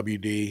the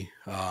CWD.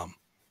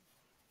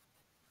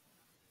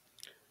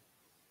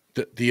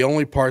 The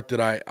only part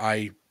that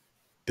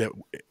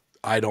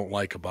I don't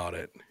like about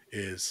it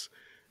is,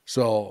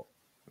 so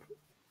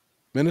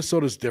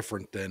Minnesota's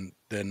different than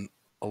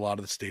a lot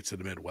of the states of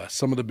the Midwest.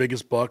 Some of the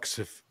biggest bucks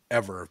have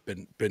ever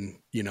been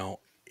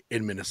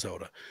in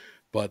Minnesota,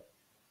 but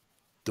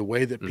the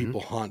way that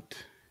people hunt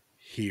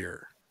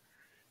here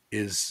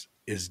is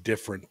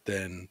different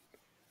than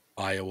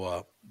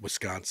Iowa,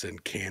 Wisconsin,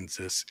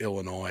 Kansas,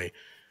 Illinois.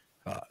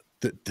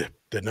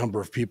 The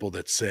number of people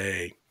that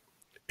say,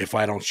 if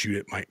I don't shoot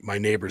it, my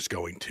neighbor's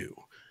going to,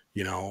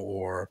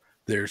 or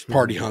there's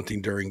party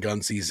hunting during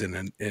gun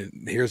season. And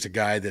here's a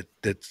guy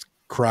that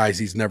cries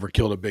he's never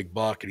killed a big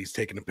buck, and he's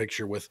taking a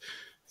picture with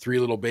 3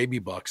 little baby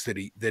bucks that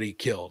he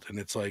killed. And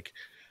it's like,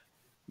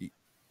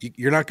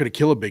 you're not going to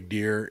kill a big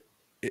deer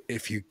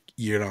if you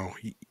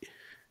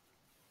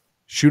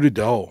shoot a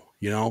doe.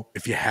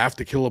 If you have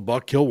to kill a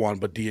buck, kill one,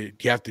 but do you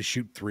have to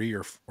shoot 3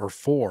 or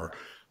 4?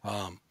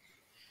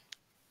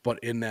 But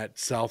in that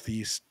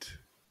southeast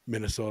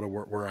Minnesota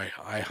where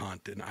I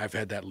hunt, and I've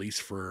had that lease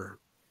for,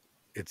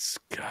 it's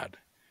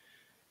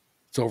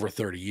over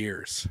 30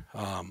 years.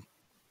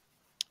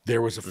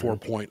 There was a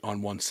 4-point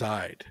on one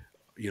side.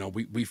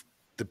 We've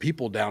the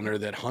people down there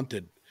that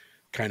hunted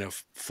kind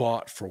of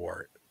fought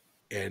for it,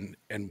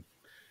 and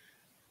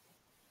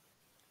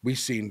we've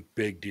seen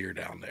big deer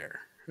down there.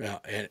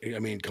 And I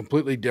mean,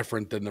 completely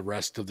different than the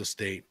rest of the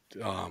state.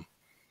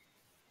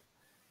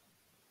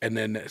 And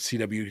then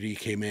CWD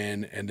came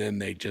in, and then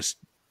they just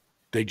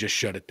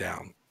shut it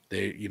down.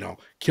 They,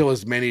 kill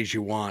as many as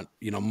you want,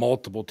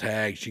 multiple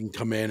tags. You can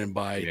come in and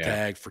buy a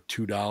tag for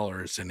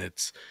 $2, and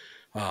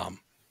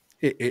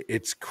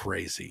it's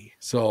crazy.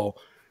 So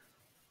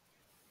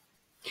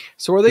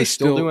are they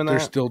still doing that? They're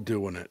still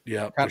doing it.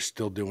 Yeah, they're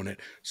still doing it.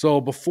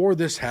 So before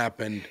this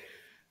happened,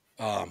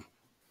 I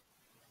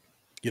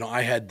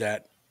had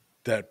that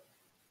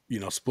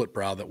split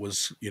brow that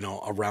was,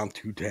 around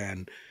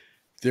 210.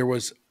 There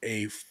was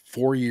a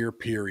 4-year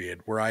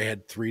period where I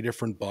had 3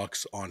 different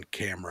bucks on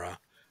camera,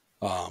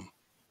 um,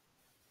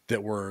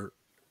 that were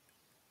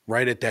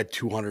right at that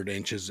 200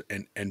 inches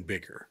and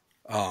bigger.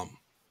 Um,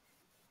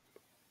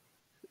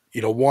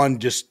 one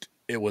just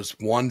it was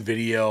one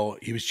video.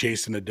 He was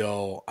chasing a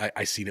doe.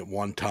 I seen it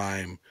one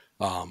time.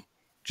 Um,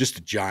 just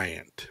a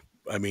giant.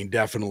 I mean,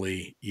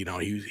 definitely,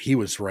 he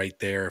was right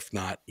there, if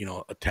not,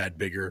 a tad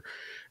bigger.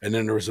 And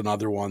then there was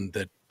another one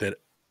that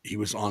he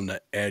was on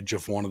the edge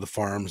of one of the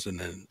farms, and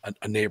then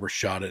a neighbor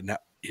shot it, and I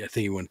think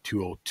he went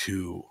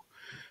 202.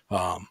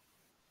 Um,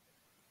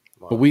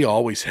 but Wow. we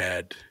always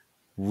had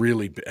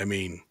really, I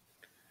mean,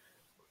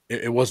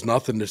 it was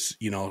nothing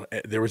to,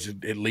 there was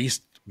at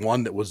least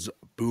one that was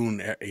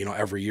Boone,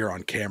 every year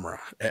on camera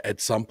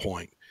at some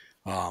point.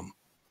 Um,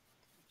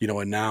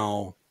 and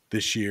now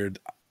this year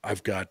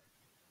I've got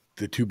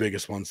the 2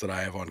 biggest ones that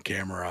I have on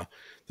camera.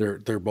 They're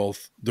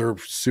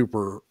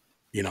super,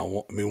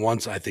 I mean,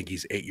 one's, I think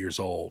he's 8 years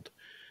old,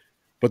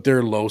 but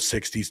they're low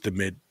 60s to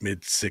mid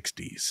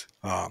 60s.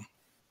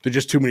 There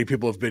just too many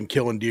people have been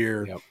killing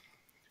deer Yep.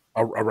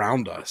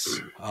 around us.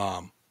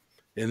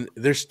 And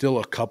there's still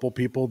a couple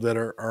people that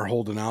are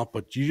holding out,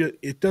 but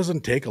it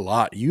doesn't take a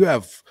lot. You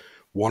have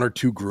 1 or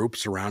 2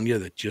 groups around you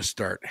that just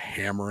start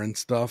hammering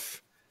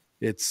stuff.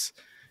 It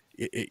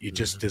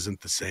just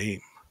isn't the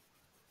same.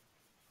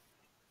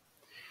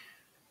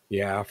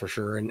 Yeah, for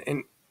sure.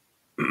 And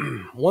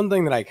one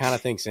thing that I kind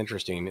of think is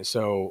interesting.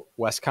 So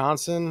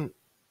Wisconsin,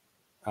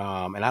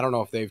 and I don't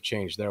know if they've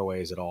changed their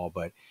ways at all,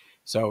 but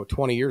so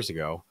 20 years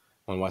ago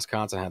when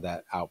Wisconsin had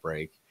that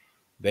outbreak,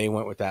 they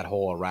went with that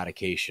whole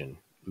eradication.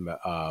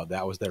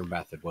 That was their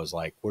method, was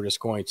like, we're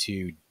just going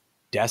to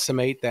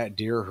decimate that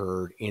deer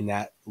herd in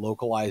that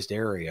localized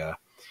area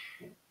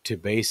to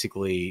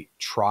basically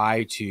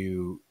try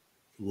to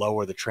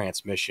lower the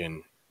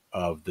transmission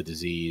of the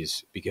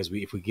disease, because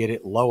if we get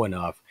it low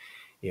enough,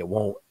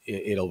 it'll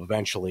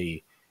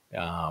eventually,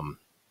 it'll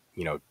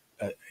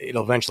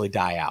eventually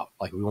die out.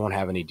 Like, we won't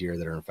have any deer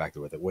that are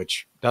infected with it,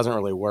 which doesn't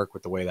really work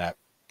with the way that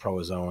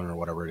prozone or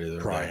whatever it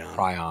is,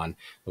 prion,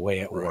 the way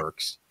it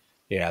works.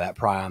 Yeah, that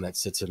prion that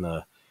sits in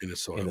the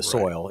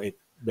soil, it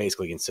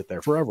basically can sit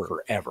there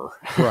forever.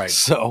 Right.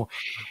 So,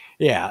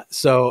 yeah,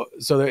 so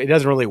it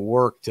doesn't really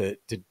work to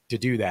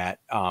do that.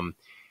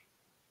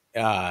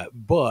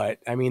 But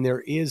I mean,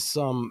 there is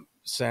some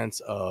sense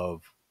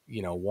of,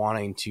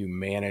 wanting to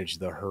manage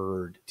the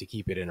herd to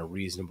keep it in a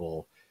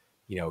reasonable,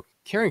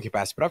 carrying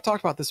capacity. But I've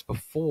talked about this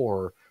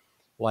before,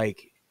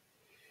 like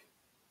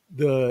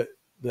the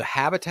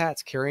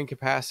habitat's carrying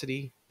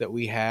capacity that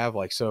we have.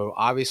 Like, so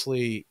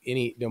obviously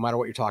no matter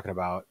what you're talking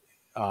about,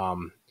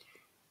 no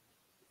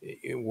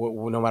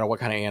matter what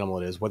kind of animal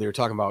it is, whether you're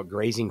talking about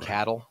grazing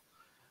cattle,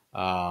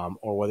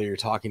 or whether you're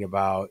talking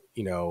about,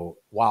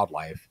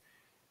 wildlife,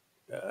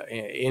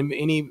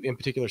 in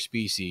particular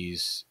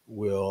species,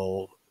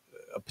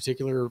 a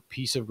particular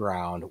piece of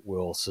ground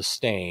will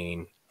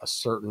sustain a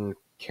certain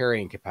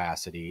carrying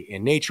capacity,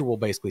 and nature will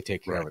basically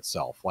take care of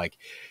itself. Like,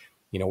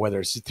 whether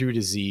it's through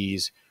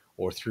disease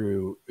or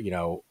through,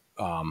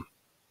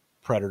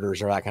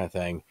 predators or that kind of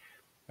thing,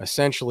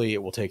 essentially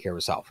it will take care of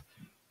itself.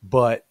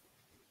 But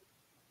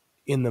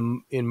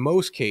in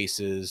most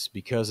cases,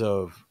 because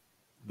of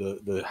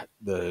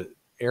the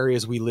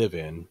areas we live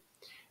in,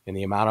 and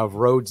the amount of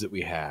roads that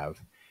we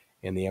have,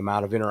 and the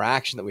amount of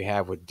interaction that we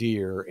have with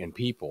deer and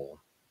people,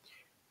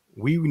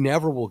 we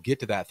never will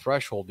get to that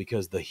threshold,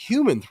 because the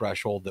human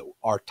threshold, that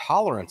our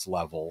tolerance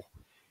level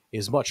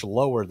is much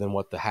lower than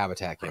what the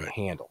habitat can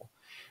handle.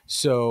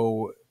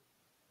 So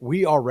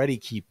we already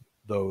keep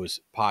those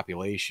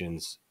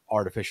populations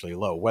artificially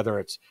low, whether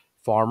it's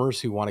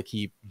farmers who want to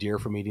keep deer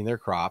from eating their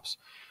crops,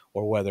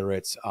 or whether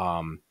it's,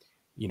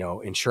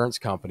 insurance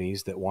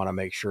companies that want to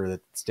make sure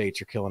that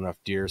states are killing enough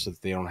deer so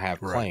that they don't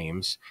have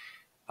claims.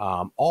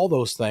 All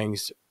those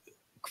things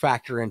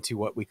factor into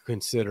what we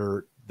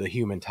consider the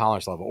human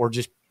tolerance level, or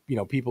just,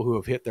 people who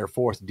have hit their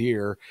 4th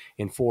deer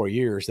in 4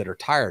 years that are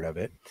tired of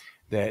it,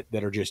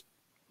 that are just,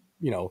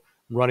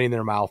 running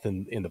their mouth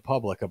in the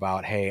public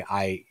about,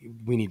 hey,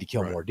 we need to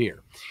kill more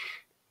deer.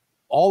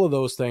 All of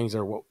those things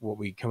are what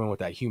we come in with,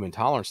 that human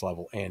tolerance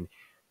level. And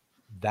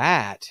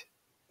that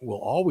will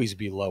always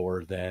be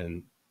lower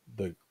than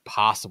the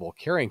possible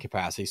carrying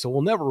capacity. So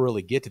we'll never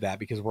really get to that,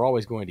 because we're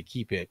always going to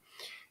keep it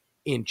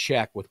in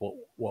check with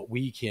what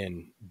we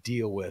can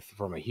deal with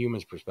from a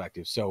human's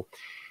perspective. So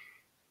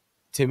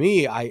to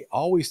me, I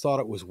always thought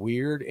it was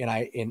weird, and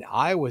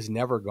I was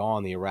never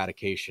gone the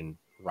eradication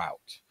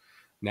route.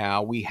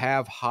 Now we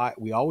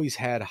always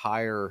have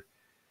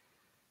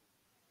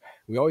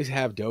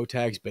doe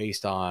tags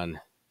based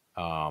on,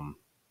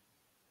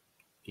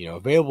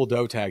 available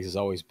doe tags is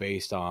always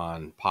based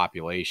on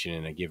population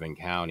in a given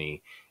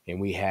county. And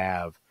we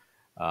have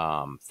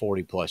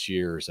 40 plus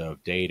years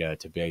of data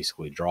to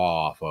basically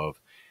draw off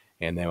of.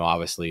 And then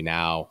obviously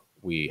now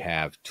we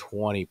have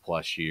 20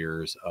 plus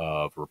years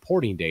of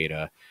reporting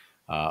data,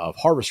 of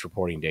harvest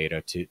reporting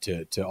data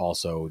to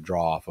also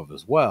draw off of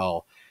as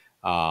well.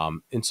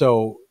 And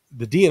so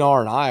the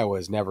DNR in Iowa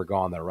has never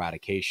gone the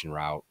eradication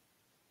route,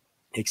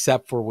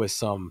 except for with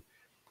some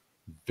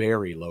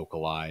very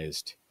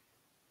localized,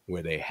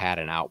 where they had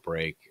an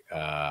outbreak.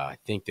 I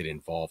think that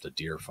involved a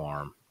deer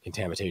farm,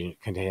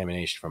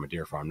 contamination from a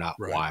deer farm,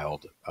 Right.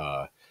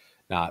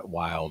 not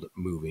wild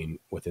moving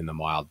within the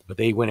wild. But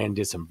they went in and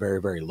did some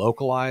very, very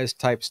localized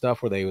type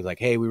stuff where they was like,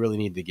 hey, we really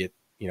need to get,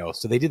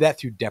 so they did that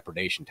through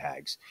depredation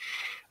tags,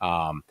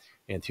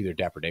 and through their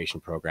depredation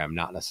program,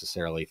 not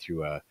necessarily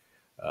through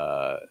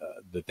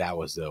that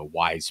was the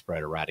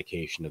widespread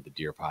eradication of the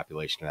deer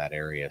population in that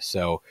area.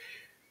 So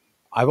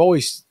I've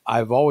always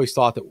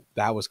thought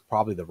that was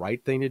probably the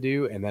right thing to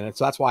do. And then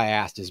so that's why I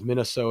asked, is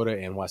Minnesota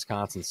and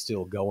Wisconsin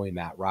still going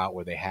that route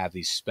where they have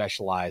these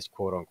specialized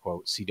quote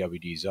unquote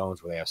CWD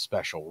zones where they have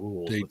special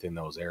rules within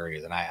those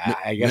areas? And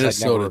I guess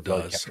I'd never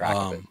really kept track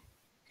of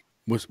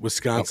it.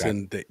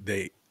 Wisconsin,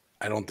 they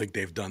I don't think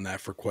they've done that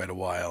for quite a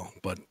while,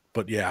 but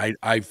yeah,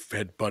 I've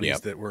had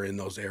buddies that were in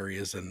those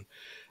areas, and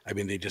I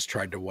mean, they just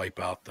tried to wipe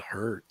out the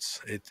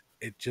herds.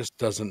 It just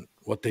doesn't,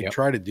 what they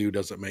try to do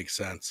doesn't make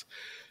sense.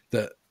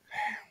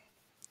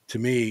 To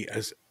me,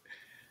 as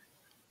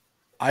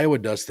Iowa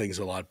does things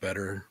a lot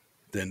better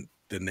than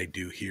they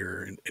do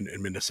here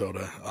in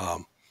Minnesota.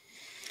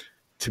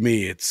 To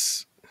me,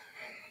 it's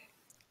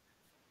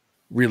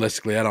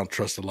realistically, I don't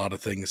trust a lot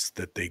of things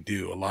that they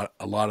do.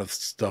 A lot of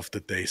stuff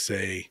that they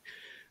say,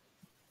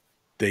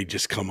 they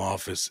just come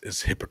off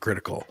as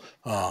hypocritical.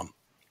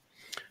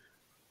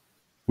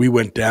 We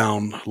went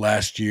down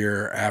last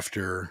year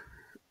after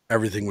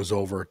everything was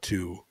over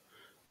to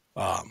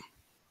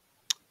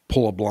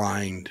pull a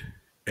blind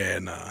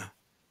and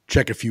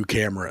check a few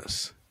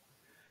cameras.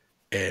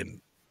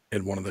 And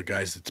one of the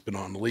guys that's been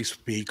on the lease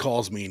with me, he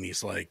calls me and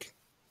he's like,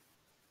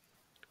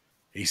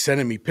 he's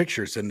sending me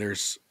pictures, and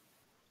there's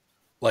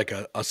like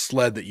a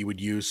sled that you would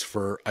use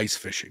for ice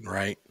fishing,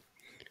 right?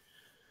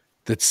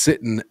 That's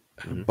sitting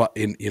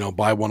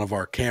by one of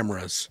our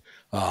cameras.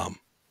 And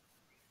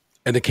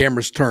the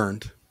camera's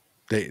turned.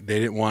 They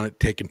didn't want it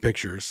taking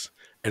pictures,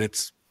 and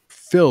it's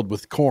filled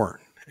with corn.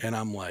 And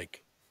I'm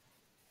like,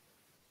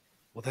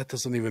 well, that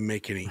doesn't even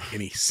make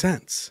any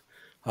sense.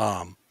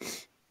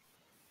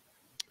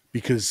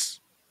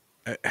 Because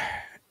I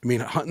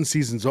mean, hunting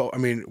season's over. I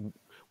mean,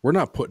 we're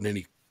not putting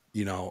any,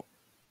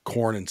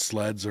 corn in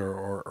sleds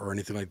or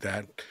anything like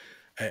that.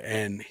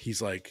 And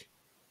he's like,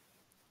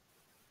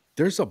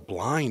 there's a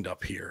blind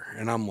up here.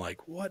 And I'm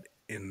like, what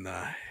in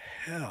the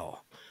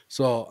hell?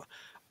 So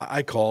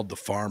I called the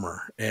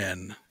farmer,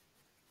 and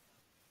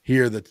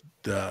here the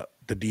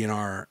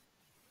DNR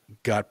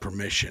got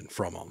permission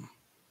from him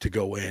to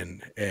go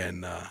in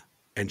and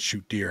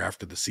shoot deer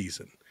after the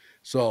season.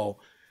 So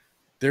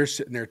they're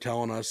sitting there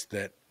telling us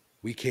that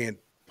we can't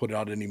put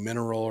out any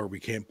mineral, or we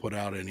can't put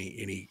out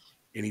any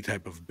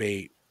type of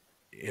bait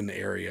in the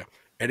area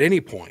at any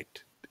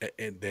point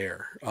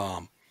there,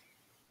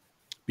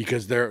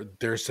 because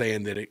they're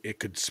saying that it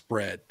could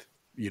spread,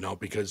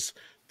 because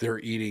they're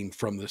eating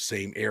from the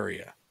same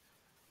area.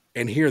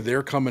 And here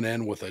they're coming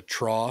in with a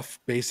trough.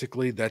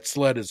 Basically, that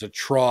sled is a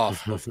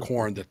trough of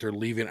corn that they're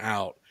leaving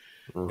out,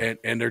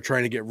 and they're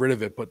trying to get rid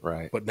of it.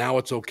 But now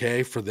it's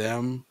okay for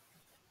them,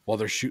 while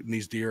they're shooting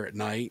these deer at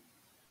night,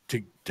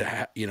 to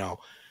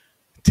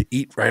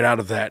eat right out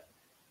of that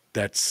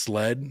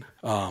sled.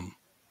 I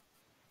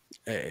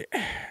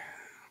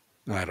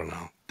don't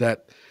know,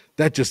 that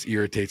just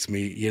irritates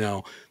me.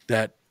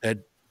 That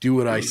do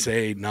what I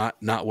say,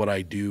 not what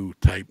I do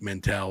type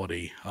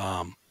mentality.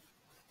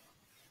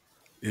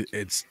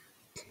 It's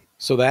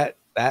so that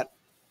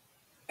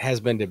has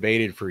been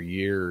debated for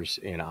years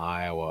in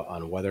Iowa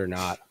on whether or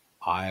not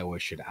Iowa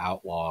should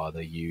outlaw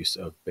the use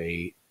of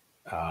bait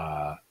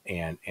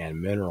and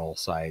mineral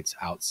sites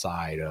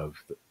outside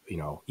of,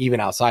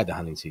 even outside the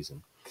hunting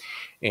season.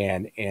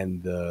 And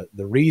the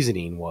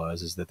reasoning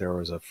is that there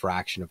was a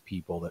fraction of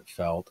people that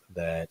felt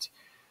that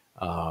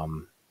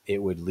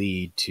it would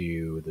lead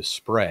to the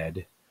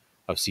spread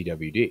of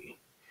CWD.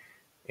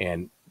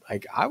 And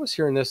like, I was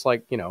hearing this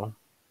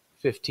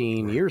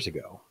 15 years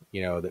ago,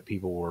 that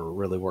people were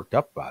really worked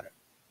up about it.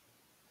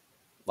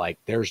 Like,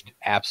 there's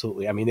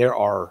absolutely, I mean, there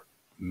are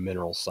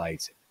mineral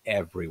sites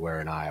everywhere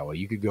in Iowa.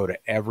 You could go to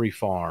every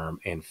farm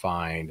and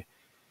find,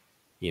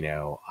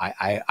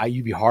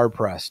 you'd be hard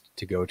pressed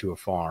to go to a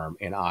farm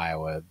in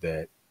Iowa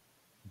that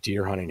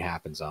deer hunting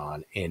happens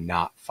on and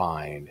not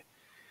find,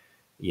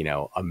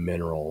 a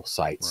mineral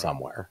site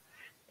somewhere.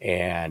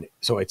 And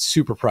so it's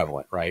super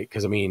prevalent, right?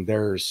 Because I mean,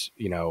 there's,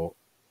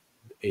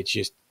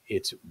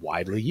 it's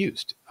widely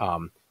used,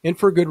 and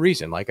for a good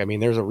reason. Like, I mean,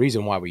 there's a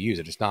reason why we use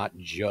it. It's not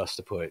just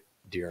to put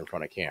deer in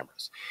front of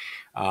cameras.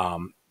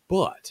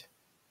 But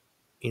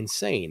in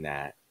saying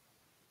that,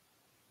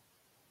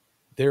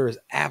 there is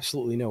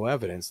absolutely no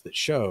evidence that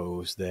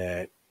shows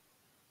that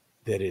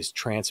is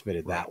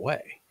transmitted that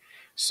way.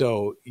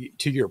 So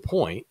to your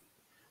point,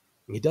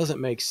 it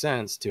doesn't make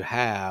sense to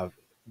have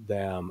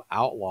them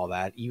outlaw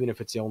that, even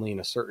if it's only in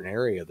a certain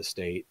area of the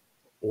state,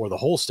 or the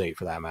whole state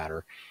for that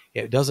matter.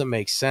 It doesn't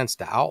make sense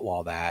to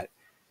outlaw that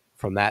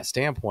from that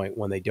standpoint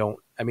when they don't.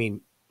 I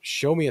mean,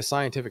 show me a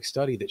scientific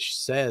study that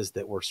says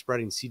that we're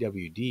spreading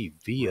CWD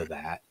via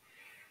that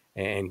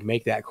and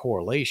make that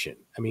correlation.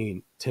 I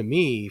mean, to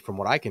me, from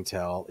what I can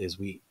tell, is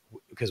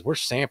because we're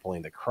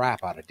sampling the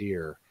crap out of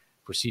deer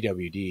for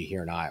CWD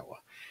here in Iowa,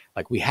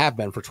 like we have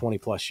been for 20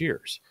 plus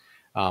years.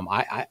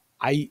 I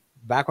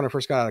back when I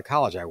first got out of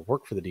college, I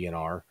worked for the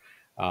DNR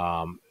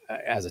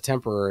as a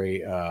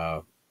temporary.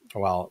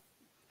 Well,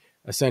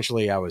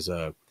 essentially, I was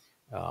a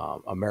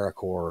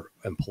AmeriCorps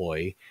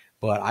employee,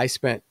 but I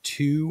spent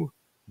 2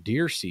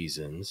 deer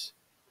seasons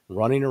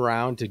running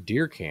around to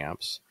deer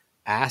camps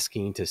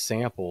asking to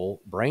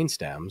sample brain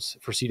stems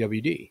for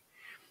CWD.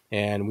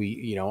 And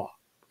we,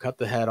 cut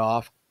the head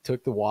off,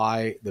 took the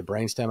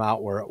brainstem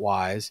out where it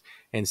was,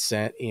 and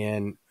sent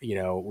in,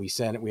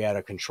 we had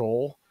a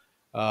control,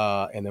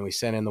 and then we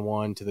sent in the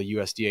one to the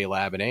USDA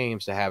lab in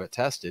Ames to have it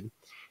tested.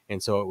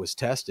 And so it was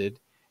tested.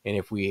 And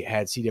if we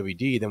had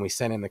CWD, then we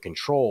sent in the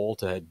control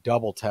to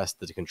double test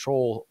the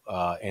control.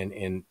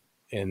 And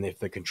if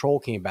the control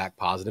came back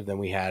positive, then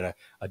we had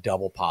a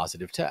double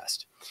positive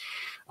test.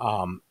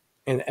 And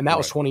that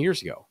was 20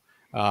 years ago.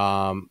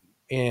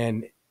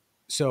 And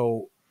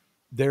so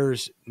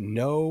there's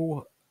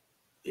no,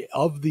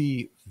 of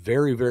the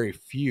very, very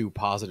few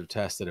positive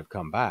tests that have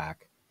come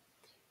back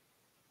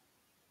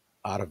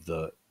out of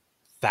the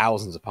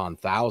thousands upon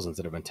thousands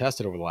that have been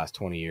tested over the last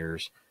 20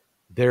 years,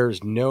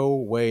 there's no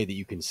way that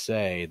you can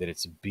say that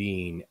it's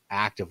being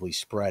actively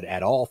spread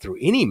at all through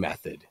any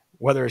method,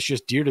 whether it's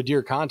just deer to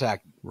deer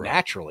contact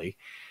naturally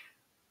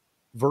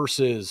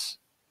versus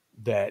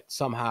that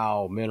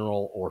somehow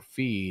mineral or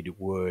feed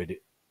would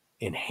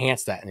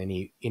enhance that in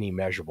any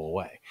measurable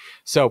way.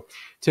 So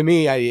to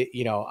me, I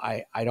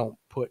don't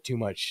put too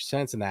much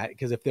sense in that,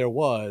 because if that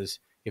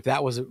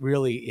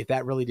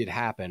really did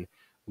happen,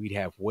 we'd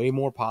have way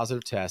more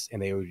positive tests,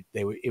 and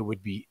it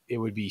would be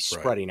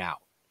spreading out.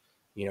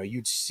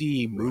 You'd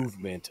see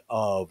movement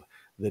of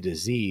the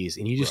disease,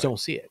 and you just don't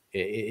see it.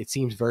 It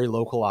seems very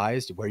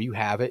localized where you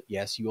have it.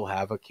 Yes, you will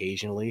have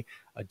occasionally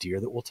a deer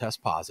that will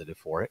test positive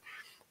for it,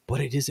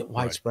 but it isn't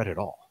widespread at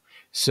all.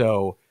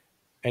 So,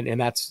 and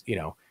that's,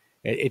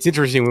 it's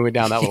interesting we went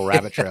down that little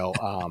rabbit trail,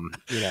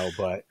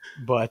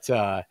 but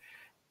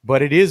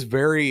it is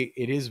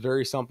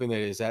very something that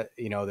is that,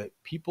 that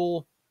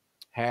people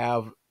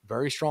have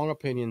very strong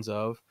opinions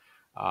of.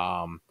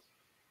 What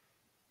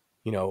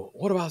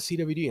about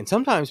CWD? And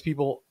sometimes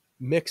people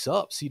mix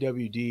up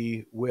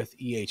CWD with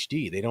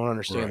EHD. They don't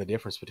understand the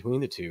difference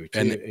between the two.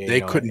 And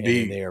they couldn't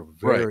be. They are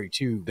very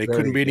They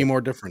couldn't be any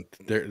more different.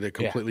 They're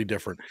completely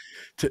different.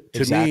 To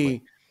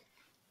me,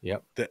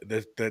 yep.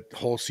 That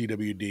whole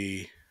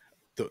CWD,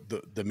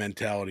 the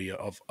mentality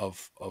of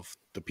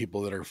the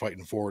people that are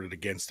fighting for it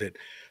against it,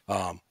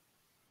 and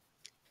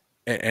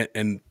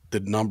the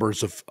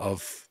numbers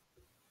of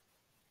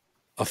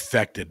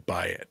affected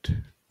by it,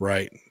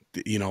 right?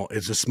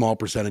 It's a small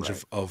percentage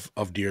of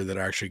deer that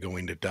are actually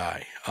going to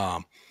die.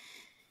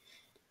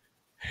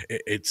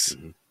 It's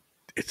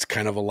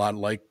kind of a lot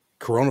like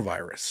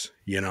coronavirus,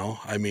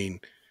 I mean,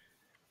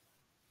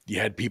 you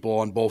had people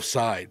on both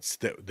sides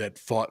that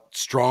fought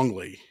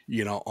strongly,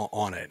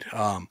 on it.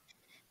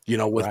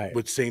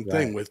 With same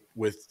thing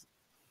with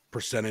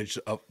percentage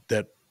of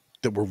that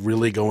were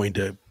really going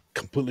to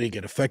completely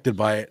get affected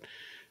by it.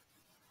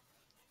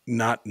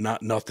 Not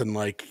nothing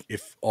like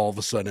if all of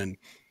a sudden,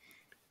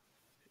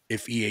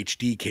 if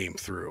EHD came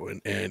through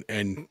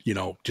and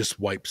just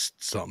wipes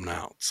something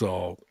out.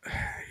 So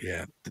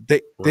yeah,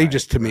 they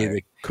just, to me,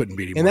 they couldn't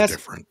be any more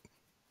different.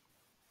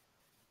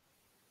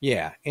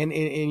 Yeah. And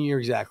you're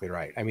exactly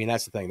right. I mean,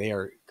 that's the thing. They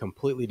are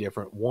completely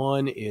different.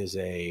 One is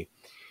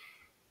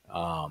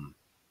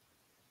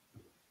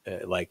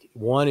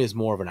one is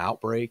more of an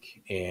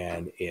outbreak,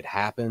 and it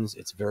happens.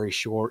 It's very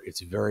short.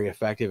 It's very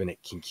effective, and it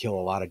can kill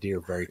a lot of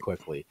deer very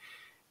quickly.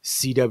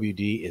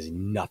 CWD is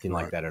nothing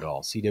like that at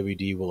all.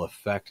 CWD will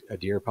affect a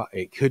deer.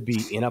 It could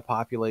be in a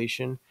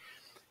population,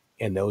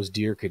 and those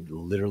deer could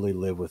literally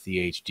live with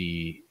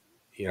EHD,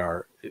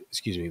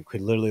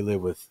 could literally live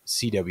with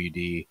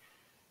CWD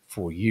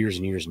for years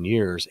and years and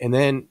years. And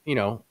then,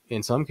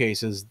 in some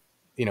cases,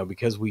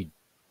 because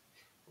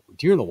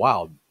deer in the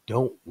wild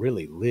don't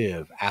really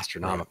live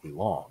astronomically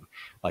long.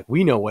 Like,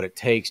 we know what it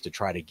takes to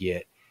try to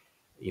get,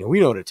 a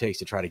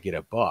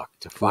buck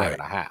to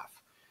 5.5.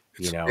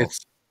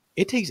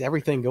 It takes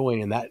everything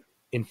going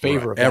in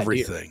favor of that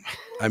everything. Deer.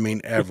 I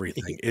mean,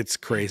 everything. It's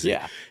crazy.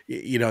 Yeah.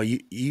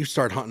 You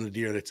start hunting a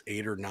deer that's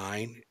 8 or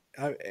 9.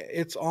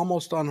 It's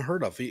almost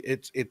unheard of.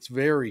 It's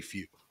very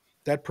few.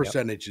 That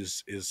percentage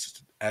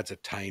that's a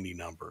tiny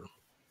number.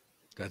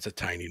 That's a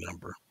tiny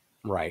number.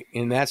 Right.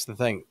 And that's the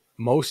thing.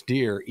 Most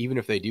deer, even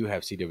if they do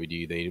have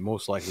CWD, they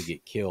most likely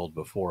get killed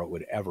before it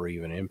would ever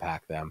even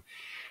impact them.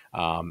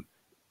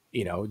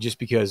 Just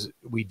because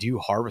we do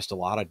harvest a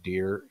lot of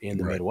deer in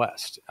the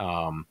Midwest.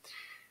 And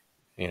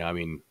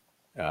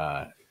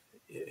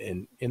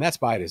that's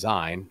by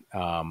design.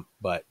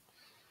 But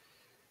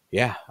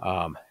yeah.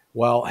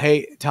 Well,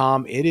 hey,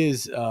 Tom, it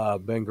has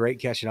been great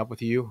catching up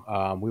with you.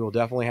 We will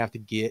definitely have to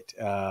get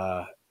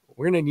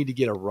we're going to need to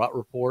get a rut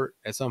report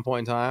at some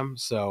point in time.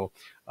 So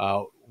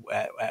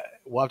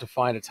we'll have to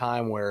find a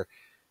time where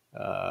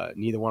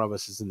neither one of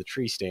us is in the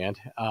tree stand.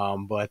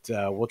 But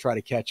we'll try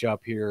to catch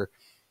up here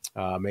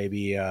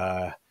maybe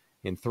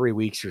in 3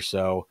 weeks or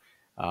so.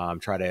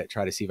 Try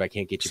to see if I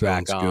can't get you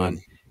Sounds back on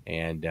good.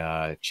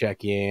 and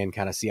check in,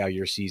 kind of see how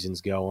your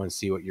season's going,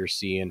 see what you're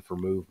seeing for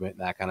movement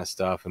and that kind of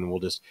stuff.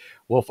 And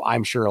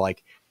I'm sure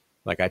like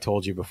I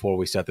told you before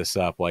we set this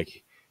up,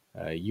 like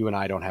you and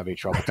I don't have any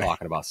trouble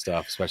talking about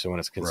stuff, especially when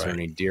it's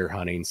concerning deer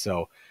hunting.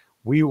 So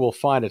we will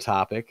find a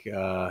topic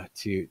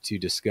to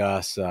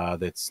discuss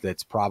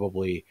that's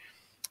probably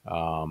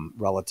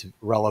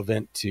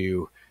relevant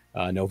to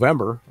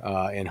November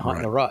and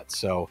hunting the rut.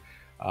 So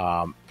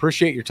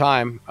appreciate your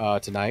time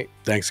tonight.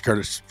 Thanks,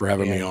 Curtis, for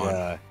having me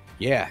on.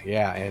 Yeah.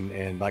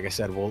 And like I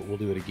said, we'll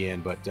do it again.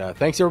 But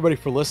thanks everybody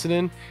for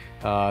listening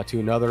to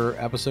another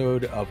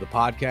episode of the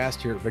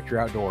podcast here at Victory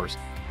Outdoors.